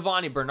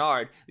 Giovanni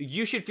Bernard,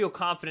 you should feel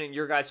confident in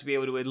your guys to be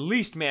able to at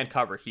least man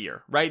cover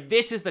here, right?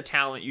 This is the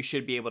talent you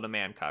should be able to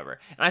man cover.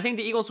 And I think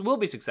the Eagles will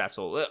be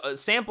successful.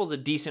 Sample's a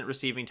decent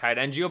receiving tight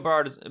end. Gio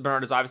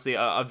Bernard is obviously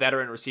a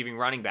veteran receiving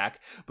running back,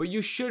 but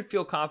you should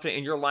feel confident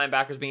in your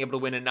linebackers being able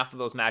to win enough of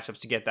those matchups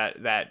to get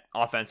that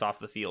offense off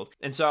the field.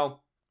 And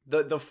so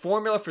the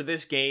formula for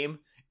this game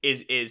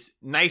is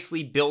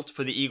nicely built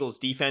for the Eagles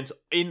defense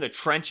in the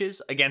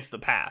trenches against the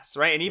pass,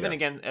 right? And even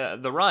again,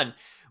 the run,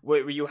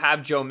 where you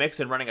have Joe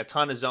Mixon running a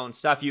ton of zone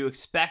stuff, you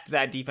expect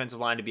that defensive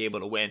line to be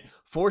able to win,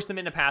 force them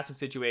into passing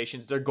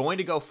situations. They're going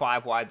to go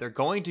 5 wide. They're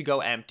going to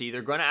go empty.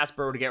 They're going to ask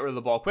Burrow to get rid of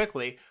the ball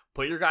quickly,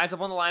 put your guys up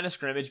on the line of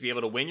scrimmage, be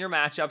able to win your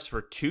matchups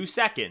for 2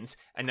 seconds,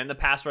 and then the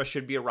pass rush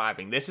should be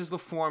arriving. This is the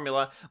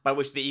formula by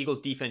which the Eagles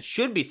defense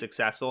should be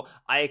successful.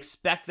 I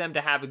expect them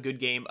to have a good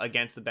game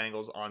against the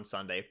Bengals on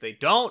Sunday. If they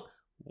don't,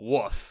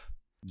 woof.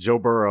 Joe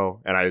Burrow,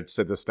 and I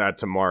said this stat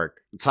to Mark,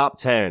 top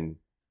 10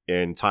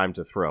 in time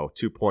to throw,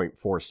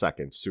 2.4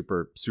 seconds,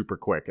 super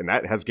quick. And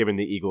that has given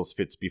the Eagles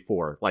fits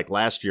before. Like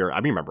last year, I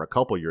remember a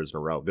couple years in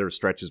a row, there were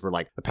stretches where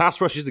like the pass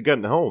rush isn't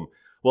getting home.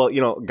 Well,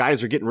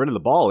 guys are getting rid of the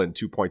ball in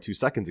 2.2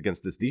 seconds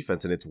against this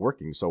defense, and it's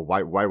working. So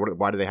why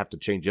do they have to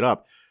change it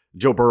up?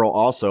 Joe Burrow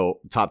also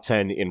top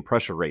 10 in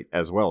pressure rate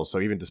as well. So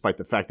even despite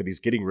the fact that he's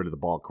getting rid of the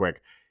ball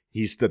quick,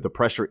 the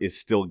pressure is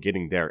still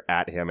getting there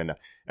at him, and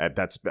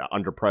that's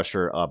under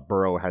pressure.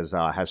 Burrow has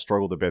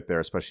struggled a bit there,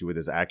 especially with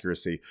his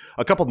accuracy.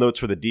 A couple notes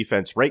for the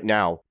defense. Right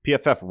now,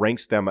 PFF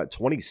ranks them at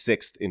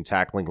 26th in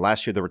tackling.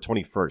 Last year, they were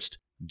 21st.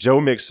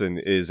 Joe Mixon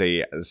is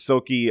a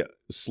silky,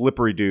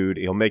 slippery dude.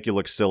 He'll make you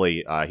look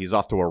silly. He's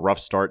off to a rough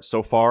start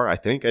so far, I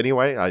think,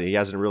 anyway. He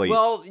hasn't really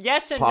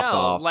yes and no.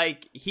 off.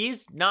 Like,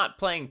 he's not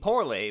playing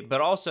poorly, but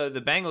also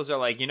the Bengals are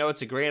like,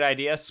 it's a great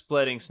idea,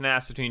 splitting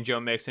snaps between Joe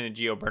Mixon and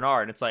Gio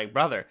Bernard. And it's like,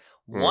 brother,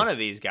 one of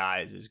these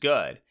guys is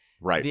good.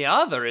 Right. The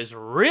other is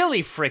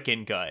really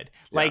freaking good.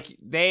 Like,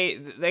 they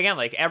again,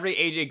 like every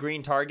AJ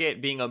Green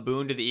target being a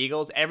boon to the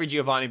Eagles, every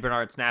Giovanni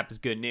Bernard snap is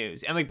good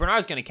news. And like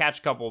Bernard's going to catch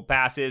a couple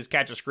passes,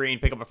 catch a screen,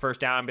 pick up a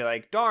first down, and be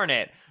like, darn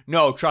it.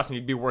 No, trust me,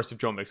 it'd be worse if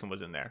Joe Mixon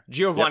was in there.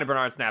 Giovanni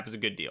Bernard snap is a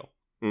good deal.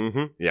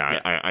 Mm-hmm.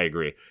 Yeah. I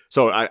agree.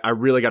 So I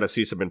really got to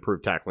see some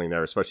improved tackling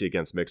there, especially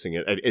against mixing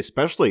it,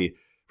 especially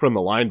from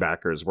the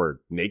linebackers where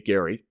Nate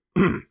Gary,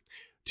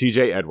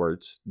 TJ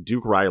Edwards,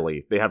 Duke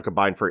Riley, they have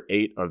combined for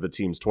 8 of the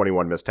team's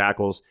 21 missed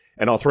tackles.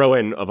 And I'll throw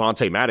in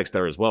Avonte Maddox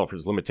there as well for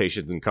his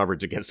limitations in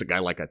coverage against a guy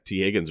like a T.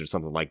 Higgins or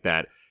something like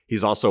that.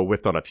 He's also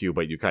whiffed on a few,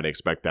 but you kind of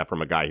expect that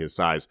from a guy his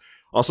size.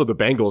 Also, the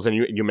Bengals, and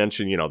you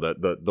mentioned,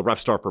 the rough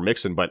start for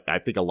Mixon, but I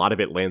think a lot of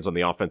it lands on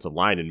the offensive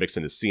line, and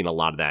Mixon has seen a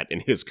lot of that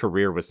in his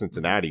career with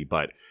Cincinnati,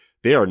 but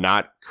they are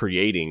not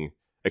creating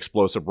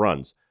explosive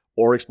runs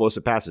or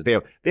explosive passes. They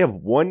have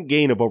one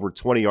gain of over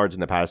 20 yards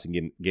in the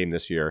passing game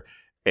this year,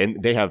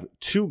 and they have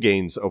 2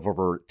 gains of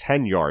over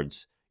 10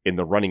 yards in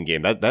the running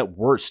game. That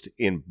worst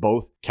in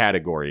both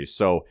categories.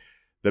 So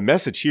the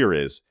message here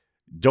is,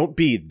 don't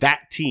be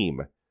that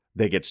team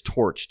that gets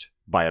torched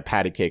by a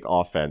patty cake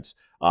offense.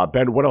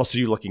 Ben, what else are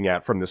you looking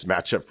at from this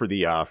matchup for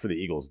the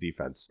Eagles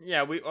defense?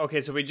 Yeah,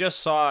 so we just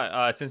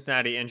saw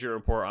Cincinnati injury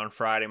report on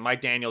Friday.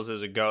 Mike Daniels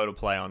is a go to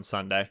play on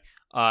Sunday.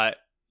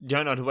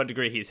 Don't know to what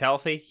degree he's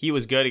healthy. He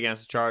was good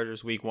against the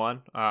Chargers week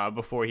 1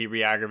 before he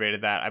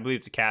re-aggravated that. I believe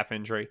it's a calf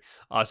injury.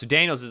 So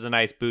Daniels is a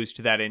nice boost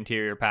to that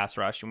interior pass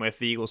rush. And with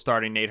the Eagles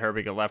starting Nate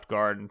Herbig at left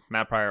guard and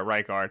Matt Pryor at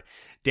right guard,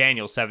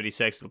 Daniels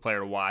 76 is the player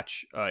to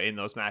watch in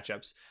those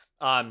matchups.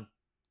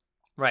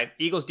 Right,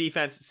 Eagles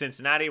defense,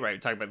 Cincinnati, right, we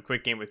talked about the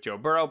quick game with Joe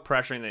Burrow,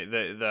 pressuring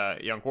the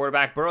young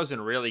quarterback. Burrow's been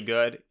really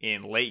good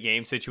in late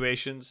game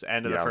situations,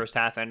 end of the first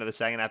half, end of the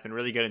second half, been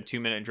really good in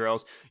 2-minute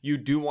drills. You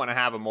do want to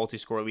have a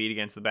multi-score lead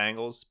against the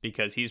Bengals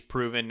because he's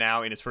proven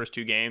now in his first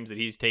 2 games that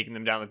he's taken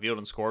them down the field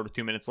and scored with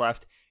 2 minutes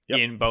left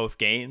in both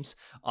games.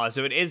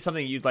 So it is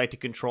something you'd like to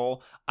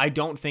control. I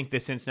don't think the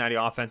Cincinnati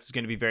offense is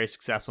going to be very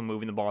successful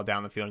moving the ball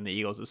down the field in the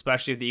Eagles,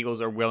 especially if the Eagles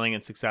are willing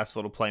and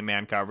successful to play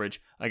man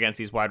coverage against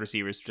these wide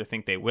receivers, which I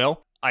think they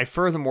will. I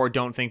furthermore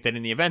don't think that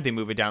in the event they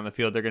move it down the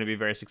field, they're going to be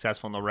very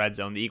successful in the red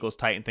zone. The Eagles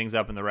tighten things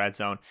up in the red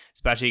zone,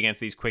 especially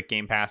against these quick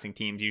game passing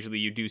teams. Usually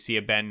you do see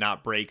a bend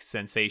not break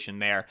sensation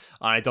there.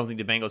 I don't think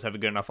the Bengals have a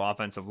good enough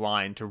offensive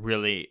line to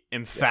really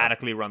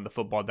emphatically run the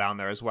football down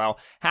there as well.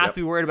 Have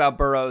to be worried about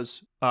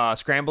Burrow's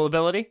scramble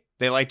ability.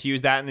 They like to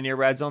use that in the near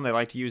red zone. They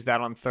like to use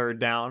that on third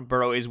down.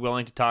 Burrow is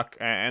willing to tuck,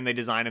 and they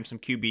design him some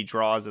QB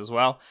draws as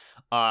well.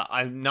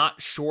 I'm not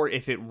sure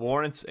if it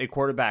warrants a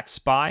quarterback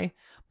spy,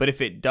 but if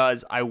it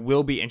does, I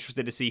will be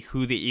interested to see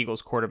who the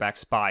Eagles quarterback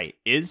spy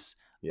is.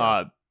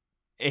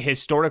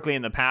 Historically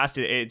in the past,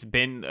 it's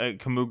been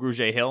Camus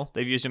Grugier-Hill.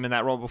 They've used him in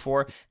that role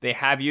before. They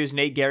have used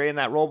Nate Gary in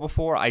that role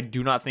before. I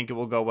do not think it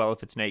will go well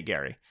if it's Nate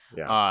Gary.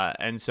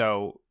 And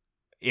so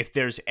if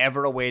there's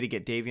ever a way to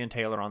get Davion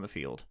Taylor on the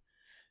field,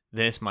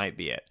 this might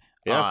be it.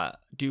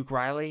 Duke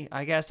Riley,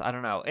 I guess. I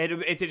don't know.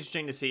 It's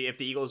interesting to see if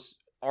the Eagles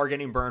are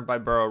getting burned by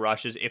Burrow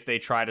rushes, if they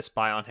try to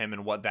spy on him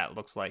and what that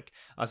looks like.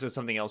 So it's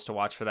something else to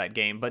watch for that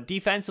game. But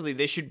defensively,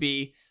 this should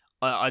be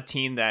a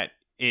team that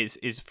is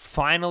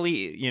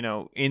finally,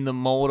 in the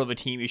mold of a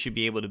team you should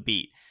be able to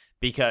beat,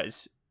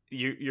 because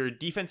your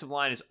defensive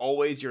line is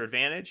always your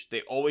advantage.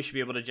 They always should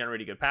be able to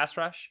generate a good pass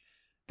rush.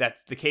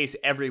 That's the case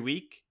every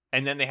week.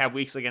 And then they have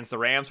weeks against the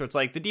Rams where it's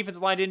like the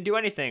defensive line didn't do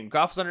anything.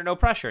 Goff was under no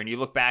pressure. And you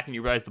look back and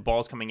you realize the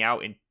ball's coming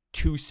out in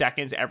 2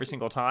 seconds every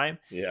single time.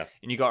 Yeah.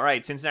 And you go, all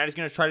right, Cincinnati's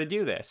going to try to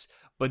do this.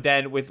 But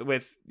then with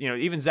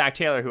even Zach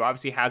Taylor, who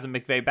obviously has a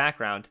McVay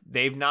background,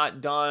 they've not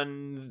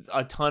done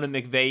a ton of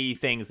McVay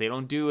things. They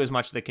don't do as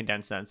much of the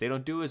condensed sense. They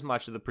don't do as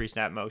much of the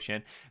pre-snap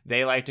motion.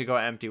 They like to go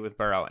empty with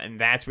Burrow. And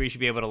that's where you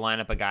should be able to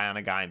line up a guy on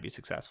a guy and be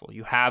successful.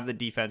 You have the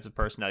defensive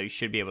personnel. You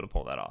should be able to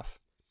pull that off.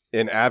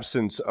 In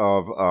absence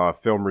of a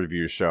film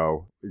review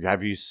show,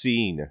 have you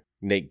seen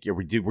Nate?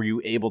 Were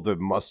you able to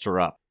muster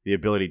up the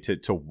ability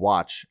to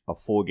watch a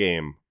full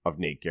game of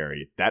Nate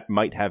Gary? That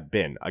might have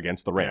been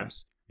against the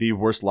Rams, the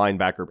worst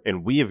linebacker,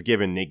 and we have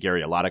given Nate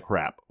Gary a lot of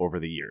crap over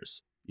the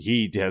years.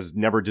 He has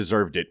never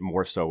deserved it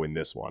more so in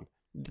this one.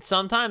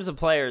 Sometimes a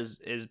player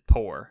is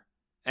poor,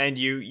 and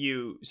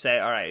you say,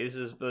 all right, this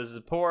is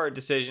a poor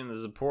decision, this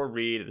is a poor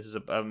read, this is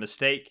a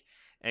mistake,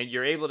 and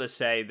you're able to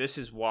say, this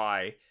is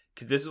why.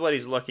 Because this is what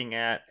he's looking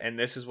at, and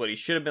this is what he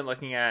should have been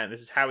looking at, and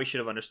this is how he should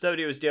have understood what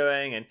he was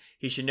doing, and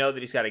he should know that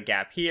he's got a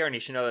gap here, and he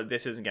should know that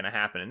this isn't going to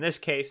happen in this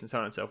case, and so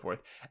on and so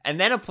forth. And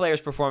then a player's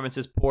performance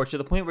is poor to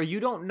the point where you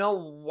don't know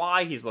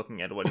why he's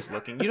looking at what he's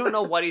looking. You don't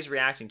know what he's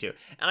reacting to.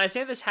 And I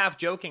say this half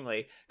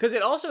jokingly, because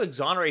it also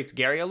exonerates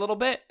Gary a little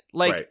bit.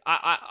 Like,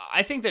 right.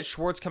 I think that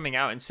Schwartz coming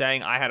out and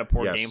saying I had a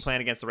poor game plan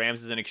against the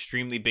Rams is an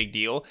extremely big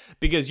deal,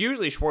 because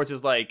usually Schwartz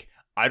is like,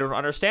 I don't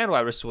understand why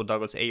Rasul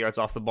Douglas 8 yards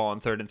off the ball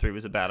on 3rd and 3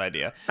 was a bad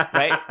idea,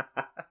 right?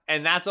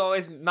 And that's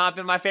always not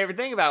been my favorite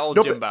thing about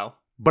old Jimbo.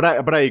 But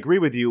I agree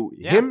with you.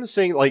 Yeah. Him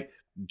saying, like,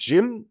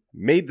 Jim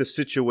made the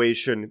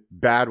situation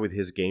bad with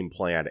his game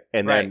plan,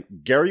 and then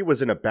Gary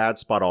was in a bad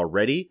spot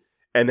already,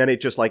 and then it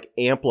just, like,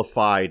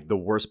 amplified the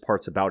worst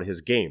parts about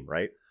his game,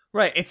 right?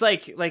 Right. It's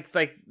like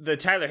the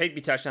Tyler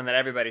Higbee touchdown that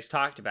everybody's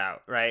talked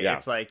about, right? Yeah.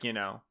 It's like,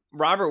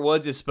 Robert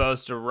Woods is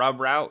supposed to rub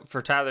route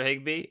for Tyler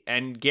Higbee,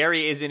 and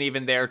Gary isn't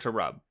even there to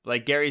rub.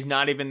 Like, Gary's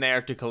not even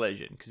there to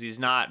collision because he's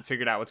not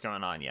figured out what's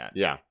going on yet.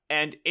 Yeah.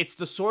 And it's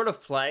the sort of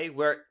play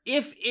where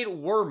if it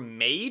were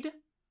made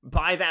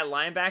by that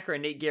linebacker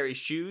in Nate Gary's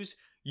shoes,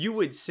 you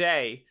would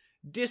say,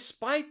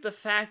 despite the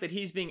fact that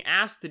he's being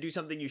asked to do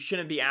something you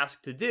shouldn't be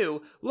asked to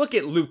do, look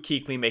at Luke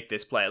Kuechly make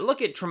this play. Look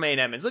at Tremaine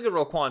Edmonds. Look at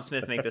Roquan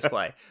Smith make this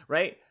play,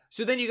 right?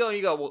 So then you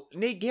go, well,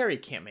 Nate Gary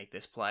can't make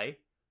this play.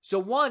 So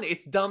one,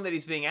 it's dumb that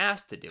he's being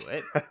asked to do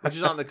it, which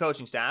is on the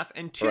coaching staff.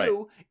 And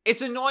two,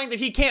 it's annoying that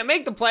he can't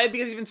make the play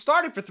because he's been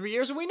started for 3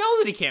 years and we know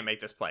that he can't make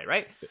this play,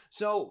 right?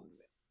 So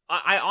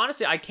I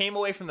honestly, I came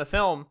away from the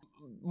film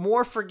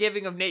more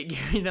forgiving of Nate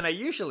Gary than I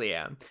usually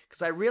am,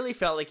 because I really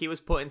felt like he was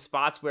put in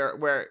spots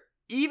where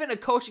even a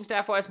coaching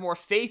staff who has more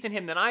faith in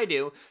him than I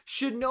do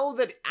should know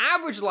that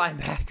average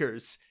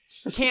linebackers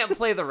can't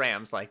play the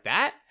Rams like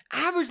that.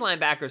 Average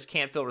linebackers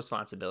can't fill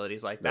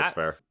responsibilities like that. That's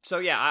fair. So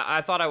yeah,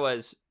 I thought I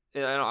was...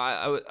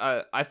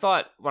 I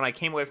thought when I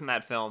came away from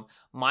that film,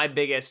 my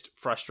biggest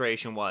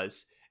frustration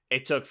was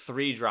it took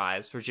 3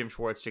 drives for Jim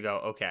Schwartz to go,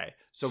 okay,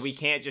 so we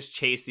can't just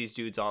chase these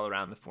dudes all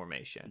around the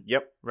formation.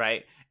 Yep.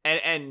 Right?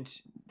 And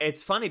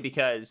it's funny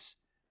because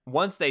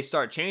once they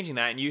start changing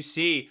that and you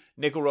see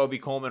Nickel Roby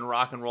Coleman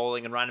rock and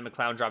rolling and Ryan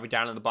McLeod dropping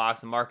down in the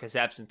box and Marcus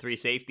Epps and 3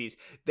 safeties,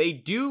 they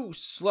do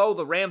slow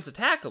the Rams'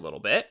 attack a little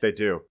bit. They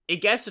do.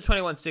 It gets to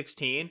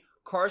 21-16.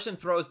 Carson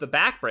throws the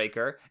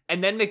backbreaker,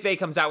 and then McVay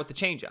comes out with the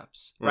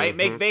changeups, right?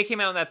 Mm-hmm. McVay came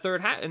out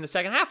in the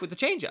second half with the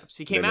changeups.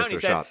 He came out and he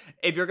said,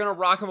 if you're going to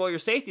rock and roll your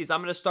safeties, I'm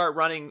going to start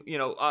running,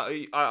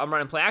 I'm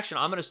running play action.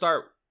 I'm going to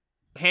start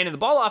handing the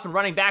ball off and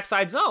running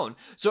backside zone.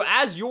 So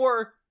as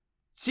your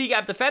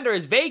C-gap defender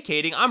is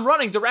vacating, I'm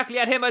running directly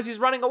at him as he's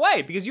running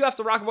away because you have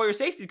to rock and roll your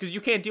safeties because you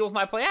can't deal with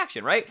my play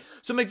action, right?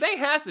 So McVay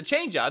has the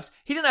changeups.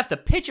 He didn't have to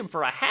pitch him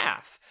for a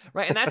half,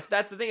 right? And that's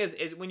the thing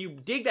is when you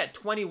dig that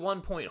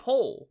 21-point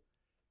hole,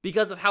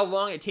 because of how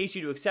long it takes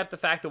you to accept the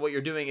fact that what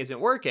you're doing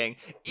isn't working,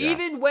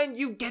 even when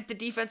you get the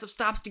defensive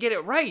stops to get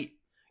it right,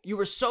 you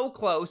were so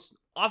close.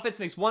 Offense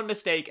makes one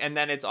mistake, and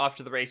then it's off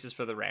to the races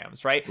for the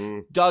Rams, right?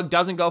 Doug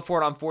doesn't go for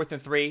it on 4th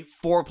and 3.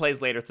 4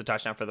 plays later, it's a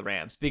touchdown for the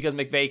Rams because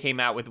McVay came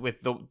out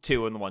with the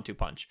 2 and the 1-2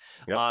 punch.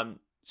 Yep.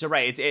 So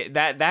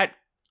that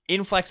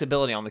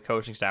inflexibility on the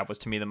coaching staff was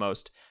to me the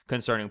most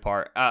concerning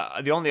part.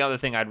 The only other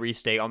thing I'd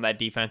restate on that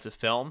defensive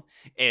film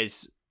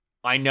is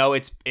I know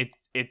it's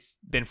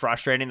been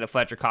frustrating that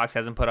Fletcher Cox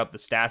hasn't put up the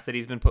stats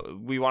that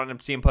we wanted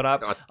to see him put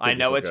up. I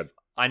know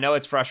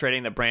it's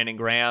frustrating that Brandon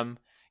Graham,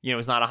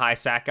 is not a high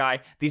sack guy.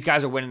 These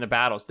guys are winning the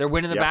battles. They're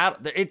winning the battle.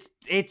 It's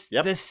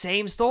the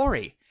same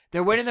story.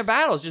 They're winning their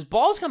battles. Just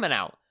balls coming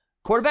out.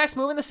 Quarterback's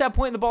moving the set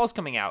point and the ball's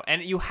coming out.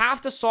 And you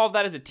have to solve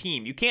that as a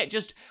team. You can't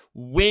just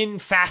win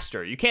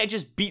faster. You can't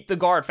just beat the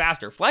guard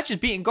faster. Fletch is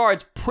beating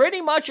guards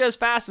pretty much as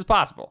fast as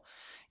possible.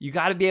 You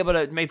got to be able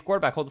to make the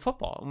quarterback hold the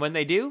football. And when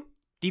they do,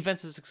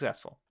 defense is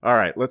successful. All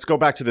right, let's go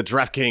back to the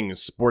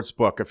DraftKings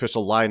Sportsbook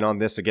official line on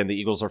this. Again, the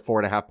Eagles are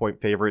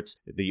 4.5-point favorites.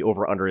 The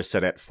over-under is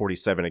set at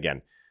 47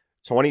 again.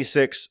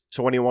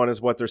 26-21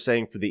 is what they're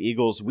saying for the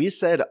Eagles. We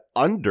said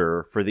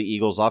under for the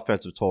Eagles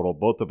offensive total.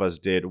 Both of us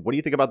did. What do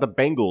you think about the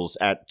Bengals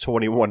at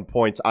 21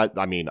 points?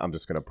 I mean, I'm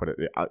just going to put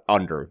it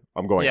under.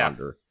 I'm going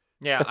under.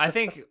 Yeah, I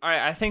think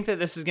that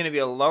this is going to be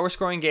a lower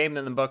scoring game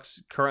than the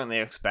books currently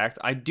expect.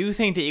 I do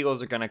think the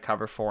Eagles are going to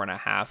cover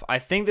 4.5. I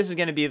think this is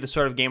going to be the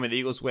sort of game where the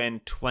Eagles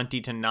win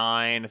 20-9.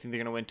 I think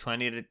they're going to win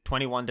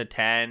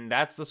 21-10.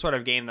 That's the sort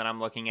of game that I'm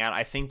looking at.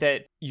 I think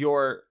that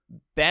your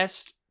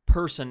best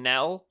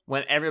personnel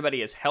when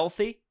everybody is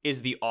healthy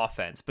is the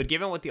offense. But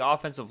given what the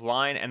offensive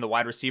line and the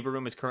wide receiver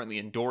room is currently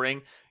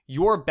enduring,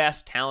 your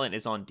best talent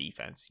is on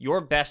defense.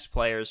 Your best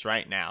players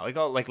right now,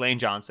 like Lane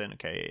Johnson,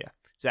 yeah.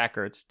 Zach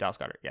Ertz, Dallas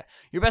Goedert, yeah.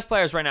 Your best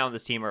players right now on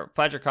this team are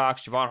Fletcher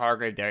Cox, Javon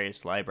Hargrave, Darius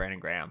Slay, Brandon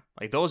Graham.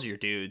 Like, those are your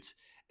dudes.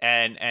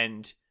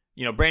 And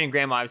you know, Brandon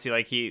Graham, obviously,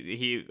 like,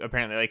 he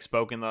apparently, like,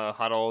 spoke in the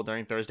huddle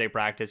during Thursday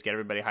practice, get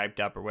everybody hyped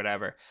up or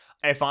whatever.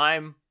 If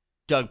I'm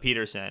Doug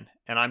Peterson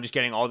and I'm just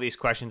getting all these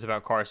questions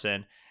about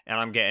Carson and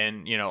I'm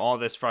getting, you know, all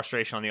this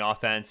frustration on the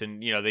offense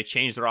and, you know, they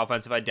changed their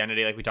offensive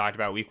identity like we talked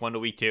about week 1 to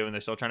week 2 and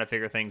they're still trying to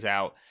figure things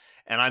out.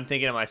 And I'm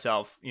thinking to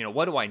myself, you know,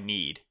 what do I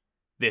need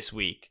this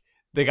week?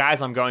 The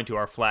guys I'm going to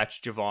are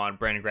Fletch, Javon,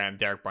 Brandon Graham,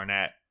 Derek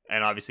Barnett,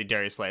 and obviously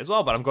Darius Slay as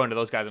well. But I'm going to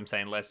those guys. I'm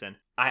saying, listen,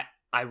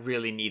 I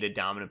really need a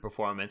dominant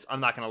performance. I'm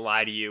not going to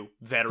lie to you,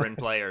 veteran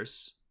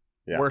players.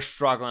 Yeah. We're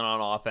struggling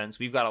on offense.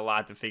 We've got a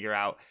lot to figure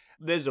out.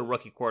 This is a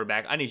rookie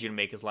quarterback. I need you to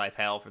make his life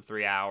hell for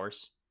 3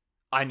 hours.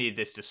 I need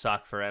this to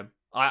suck for him.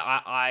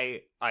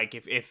 I like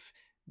if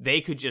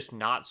they could just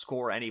not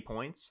score any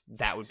points,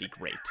 that would be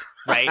great,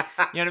 right?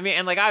 You know what I mean?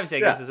 And like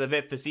obviously, this is a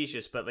bit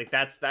facetious, but like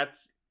that's.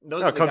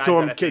 Those are the come guys to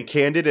him that I think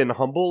candid and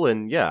humble,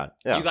 and yeah,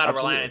 you got to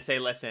rely on and say,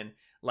 listen,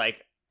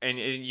 like, and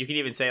you can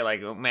even say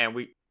like, oh, man,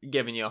 we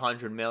giving you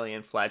 $100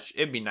 million, Fletch.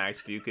 It'd be nice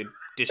if you could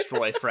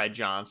destroy Fred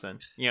Johnson.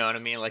 You know what I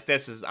mean? Like, I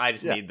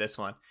just need this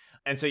one.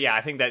 And so yeah,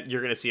 I think that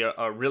you're going to see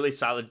a really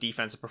solid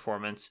defensive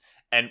performance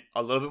and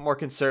a little bit more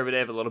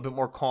conservative, a little bit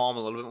more calm, a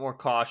little bit more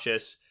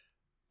cautious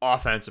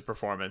offensive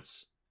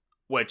performance.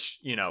 Which,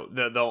 you know,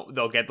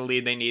 they'll get the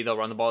lead they need, they'll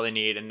run the ball they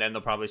need, and then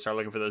they'll probably start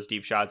looking for those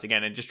deep shots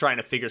again and just trying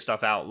to figure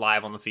stuff out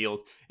live on the field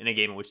in a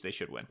game in which they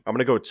should win. I'm going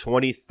to go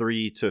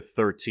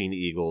 23-13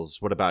 Eagles.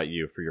 What about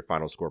you for your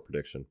final score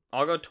prediction?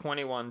 I'll go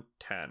 21-10.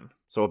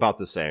 So about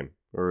the same.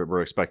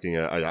 We're expecting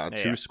a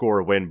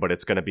two-score win, but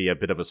it's going to be a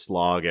bit of a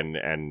slog,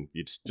 and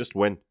you just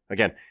win.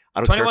 Again,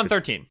 I don't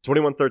 21-13.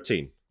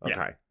 21-13. Okay.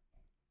 Yeah.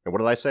 And what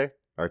did I say?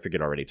 I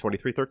forget already.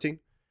 23-13?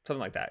 Something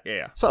like that.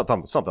 Yeah.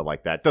 Something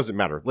like that. Doesn't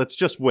matter. Let's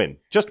just win.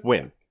 Just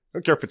win. I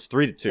don't care if it's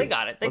 3-2. They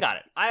got it.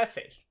 I have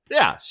faith.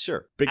 Yeah,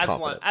 sure. Big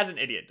confidence. As an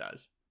idiot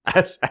does.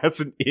 As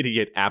an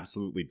idiot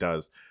absolutely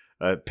does.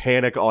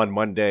 Panic on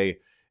Monday,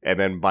 and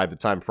then by the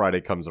time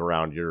Friday comes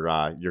around,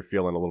 you're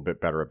feeling a little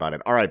bit better about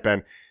it. All right,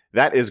 Ben.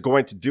 That is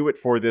going to do it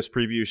for this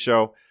preview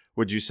show.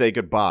 Would you say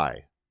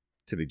goodbye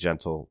to the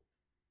gentle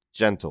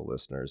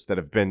listeners that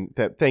have been?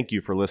 Thank you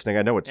for listening.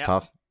 I know it's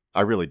tough.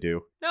 I really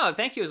do. No,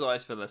 thank you as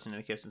always for listening to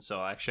the Kist and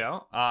Solak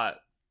show.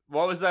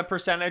 What was the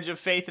percentage of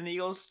faith in the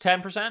Eagles?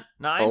 10%?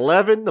 9?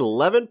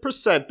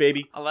 11%,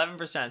 baby.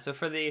 11%. So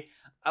for the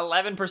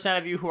 11%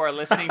 of you who are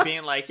listening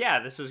being like,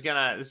 yeah, this is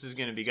gonna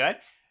be good.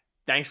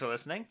 Thanks for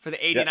listening. For the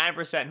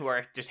 89% who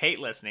are just hate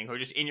listening, who are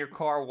just in your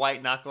car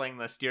white knuckling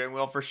the steering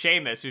wheel. For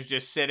Seamus, who's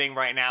just sitting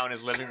right now in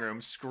his living room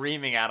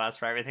screaming at us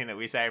for everything that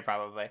we say,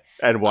 probably.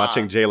 And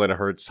watching Jalen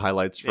Hurts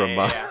highlights from...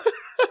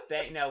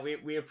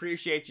 we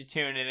appreciate you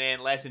tuning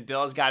in. Listen,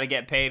 Bill's got to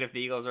get paid if the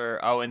Eagles are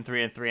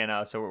 0-3 and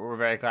 3-0. So we're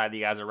very glad that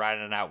you guys are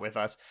riding it out with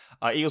us.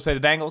 Eagles play the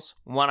Bengals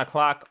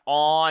 1:00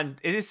 on.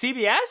 Is it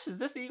CBS? Is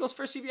this the Eagles'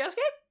 first CBS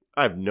game?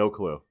 I have no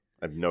clue.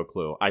 I know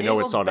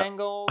Eagles, it's on.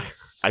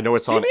 Bengals. I know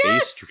it's CBS? on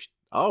Ace.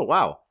 Oh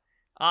wow.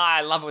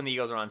 I love when the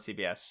Eagles are on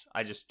CBS.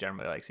 I just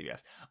generally like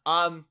CBS.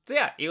 So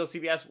yeah, Eagles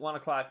CBS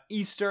 1:00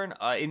 Eastern.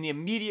 In the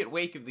immediate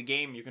wake of the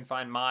game, you can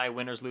find my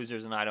winners,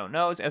 losers, and I don't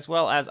knows, as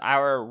well as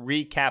our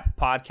recap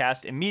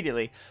podcast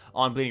immediately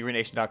on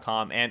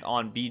bleedinggreennation.com and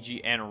on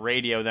BGN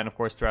Radio. Then, of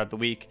course, throughout the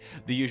week,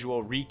 the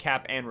usual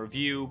recap and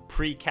review,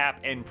 pre-cap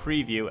and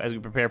preview as we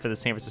prepare for the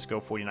San Francisco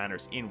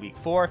 49ers in Week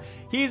 4.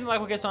 He's been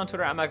Michael Kist on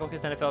Twitter. I'm Michael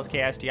Kist, NFL's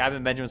KST. I've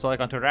been Benjamin Solak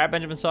on Twitter at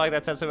Benjamin Solak.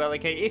 That's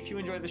SOLAK. If you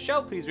enjoyed the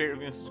show, please rate,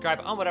 review, and subscribe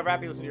on whatever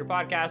app you listen to your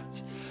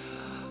podcasts.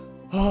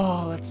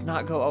 Oh, let's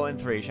not go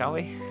 0-3, shall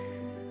we?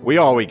 We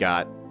all we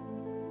got.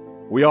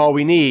 We all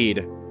we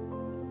need.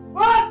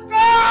 Let's go!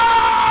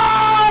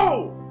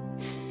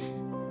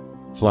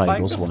 Fly,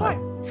 Eagles, fly.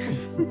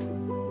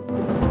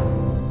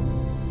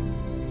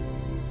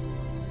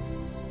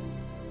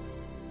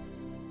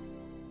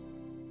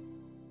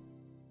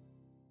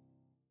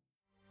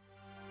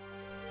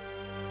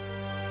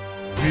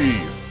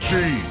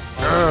 PG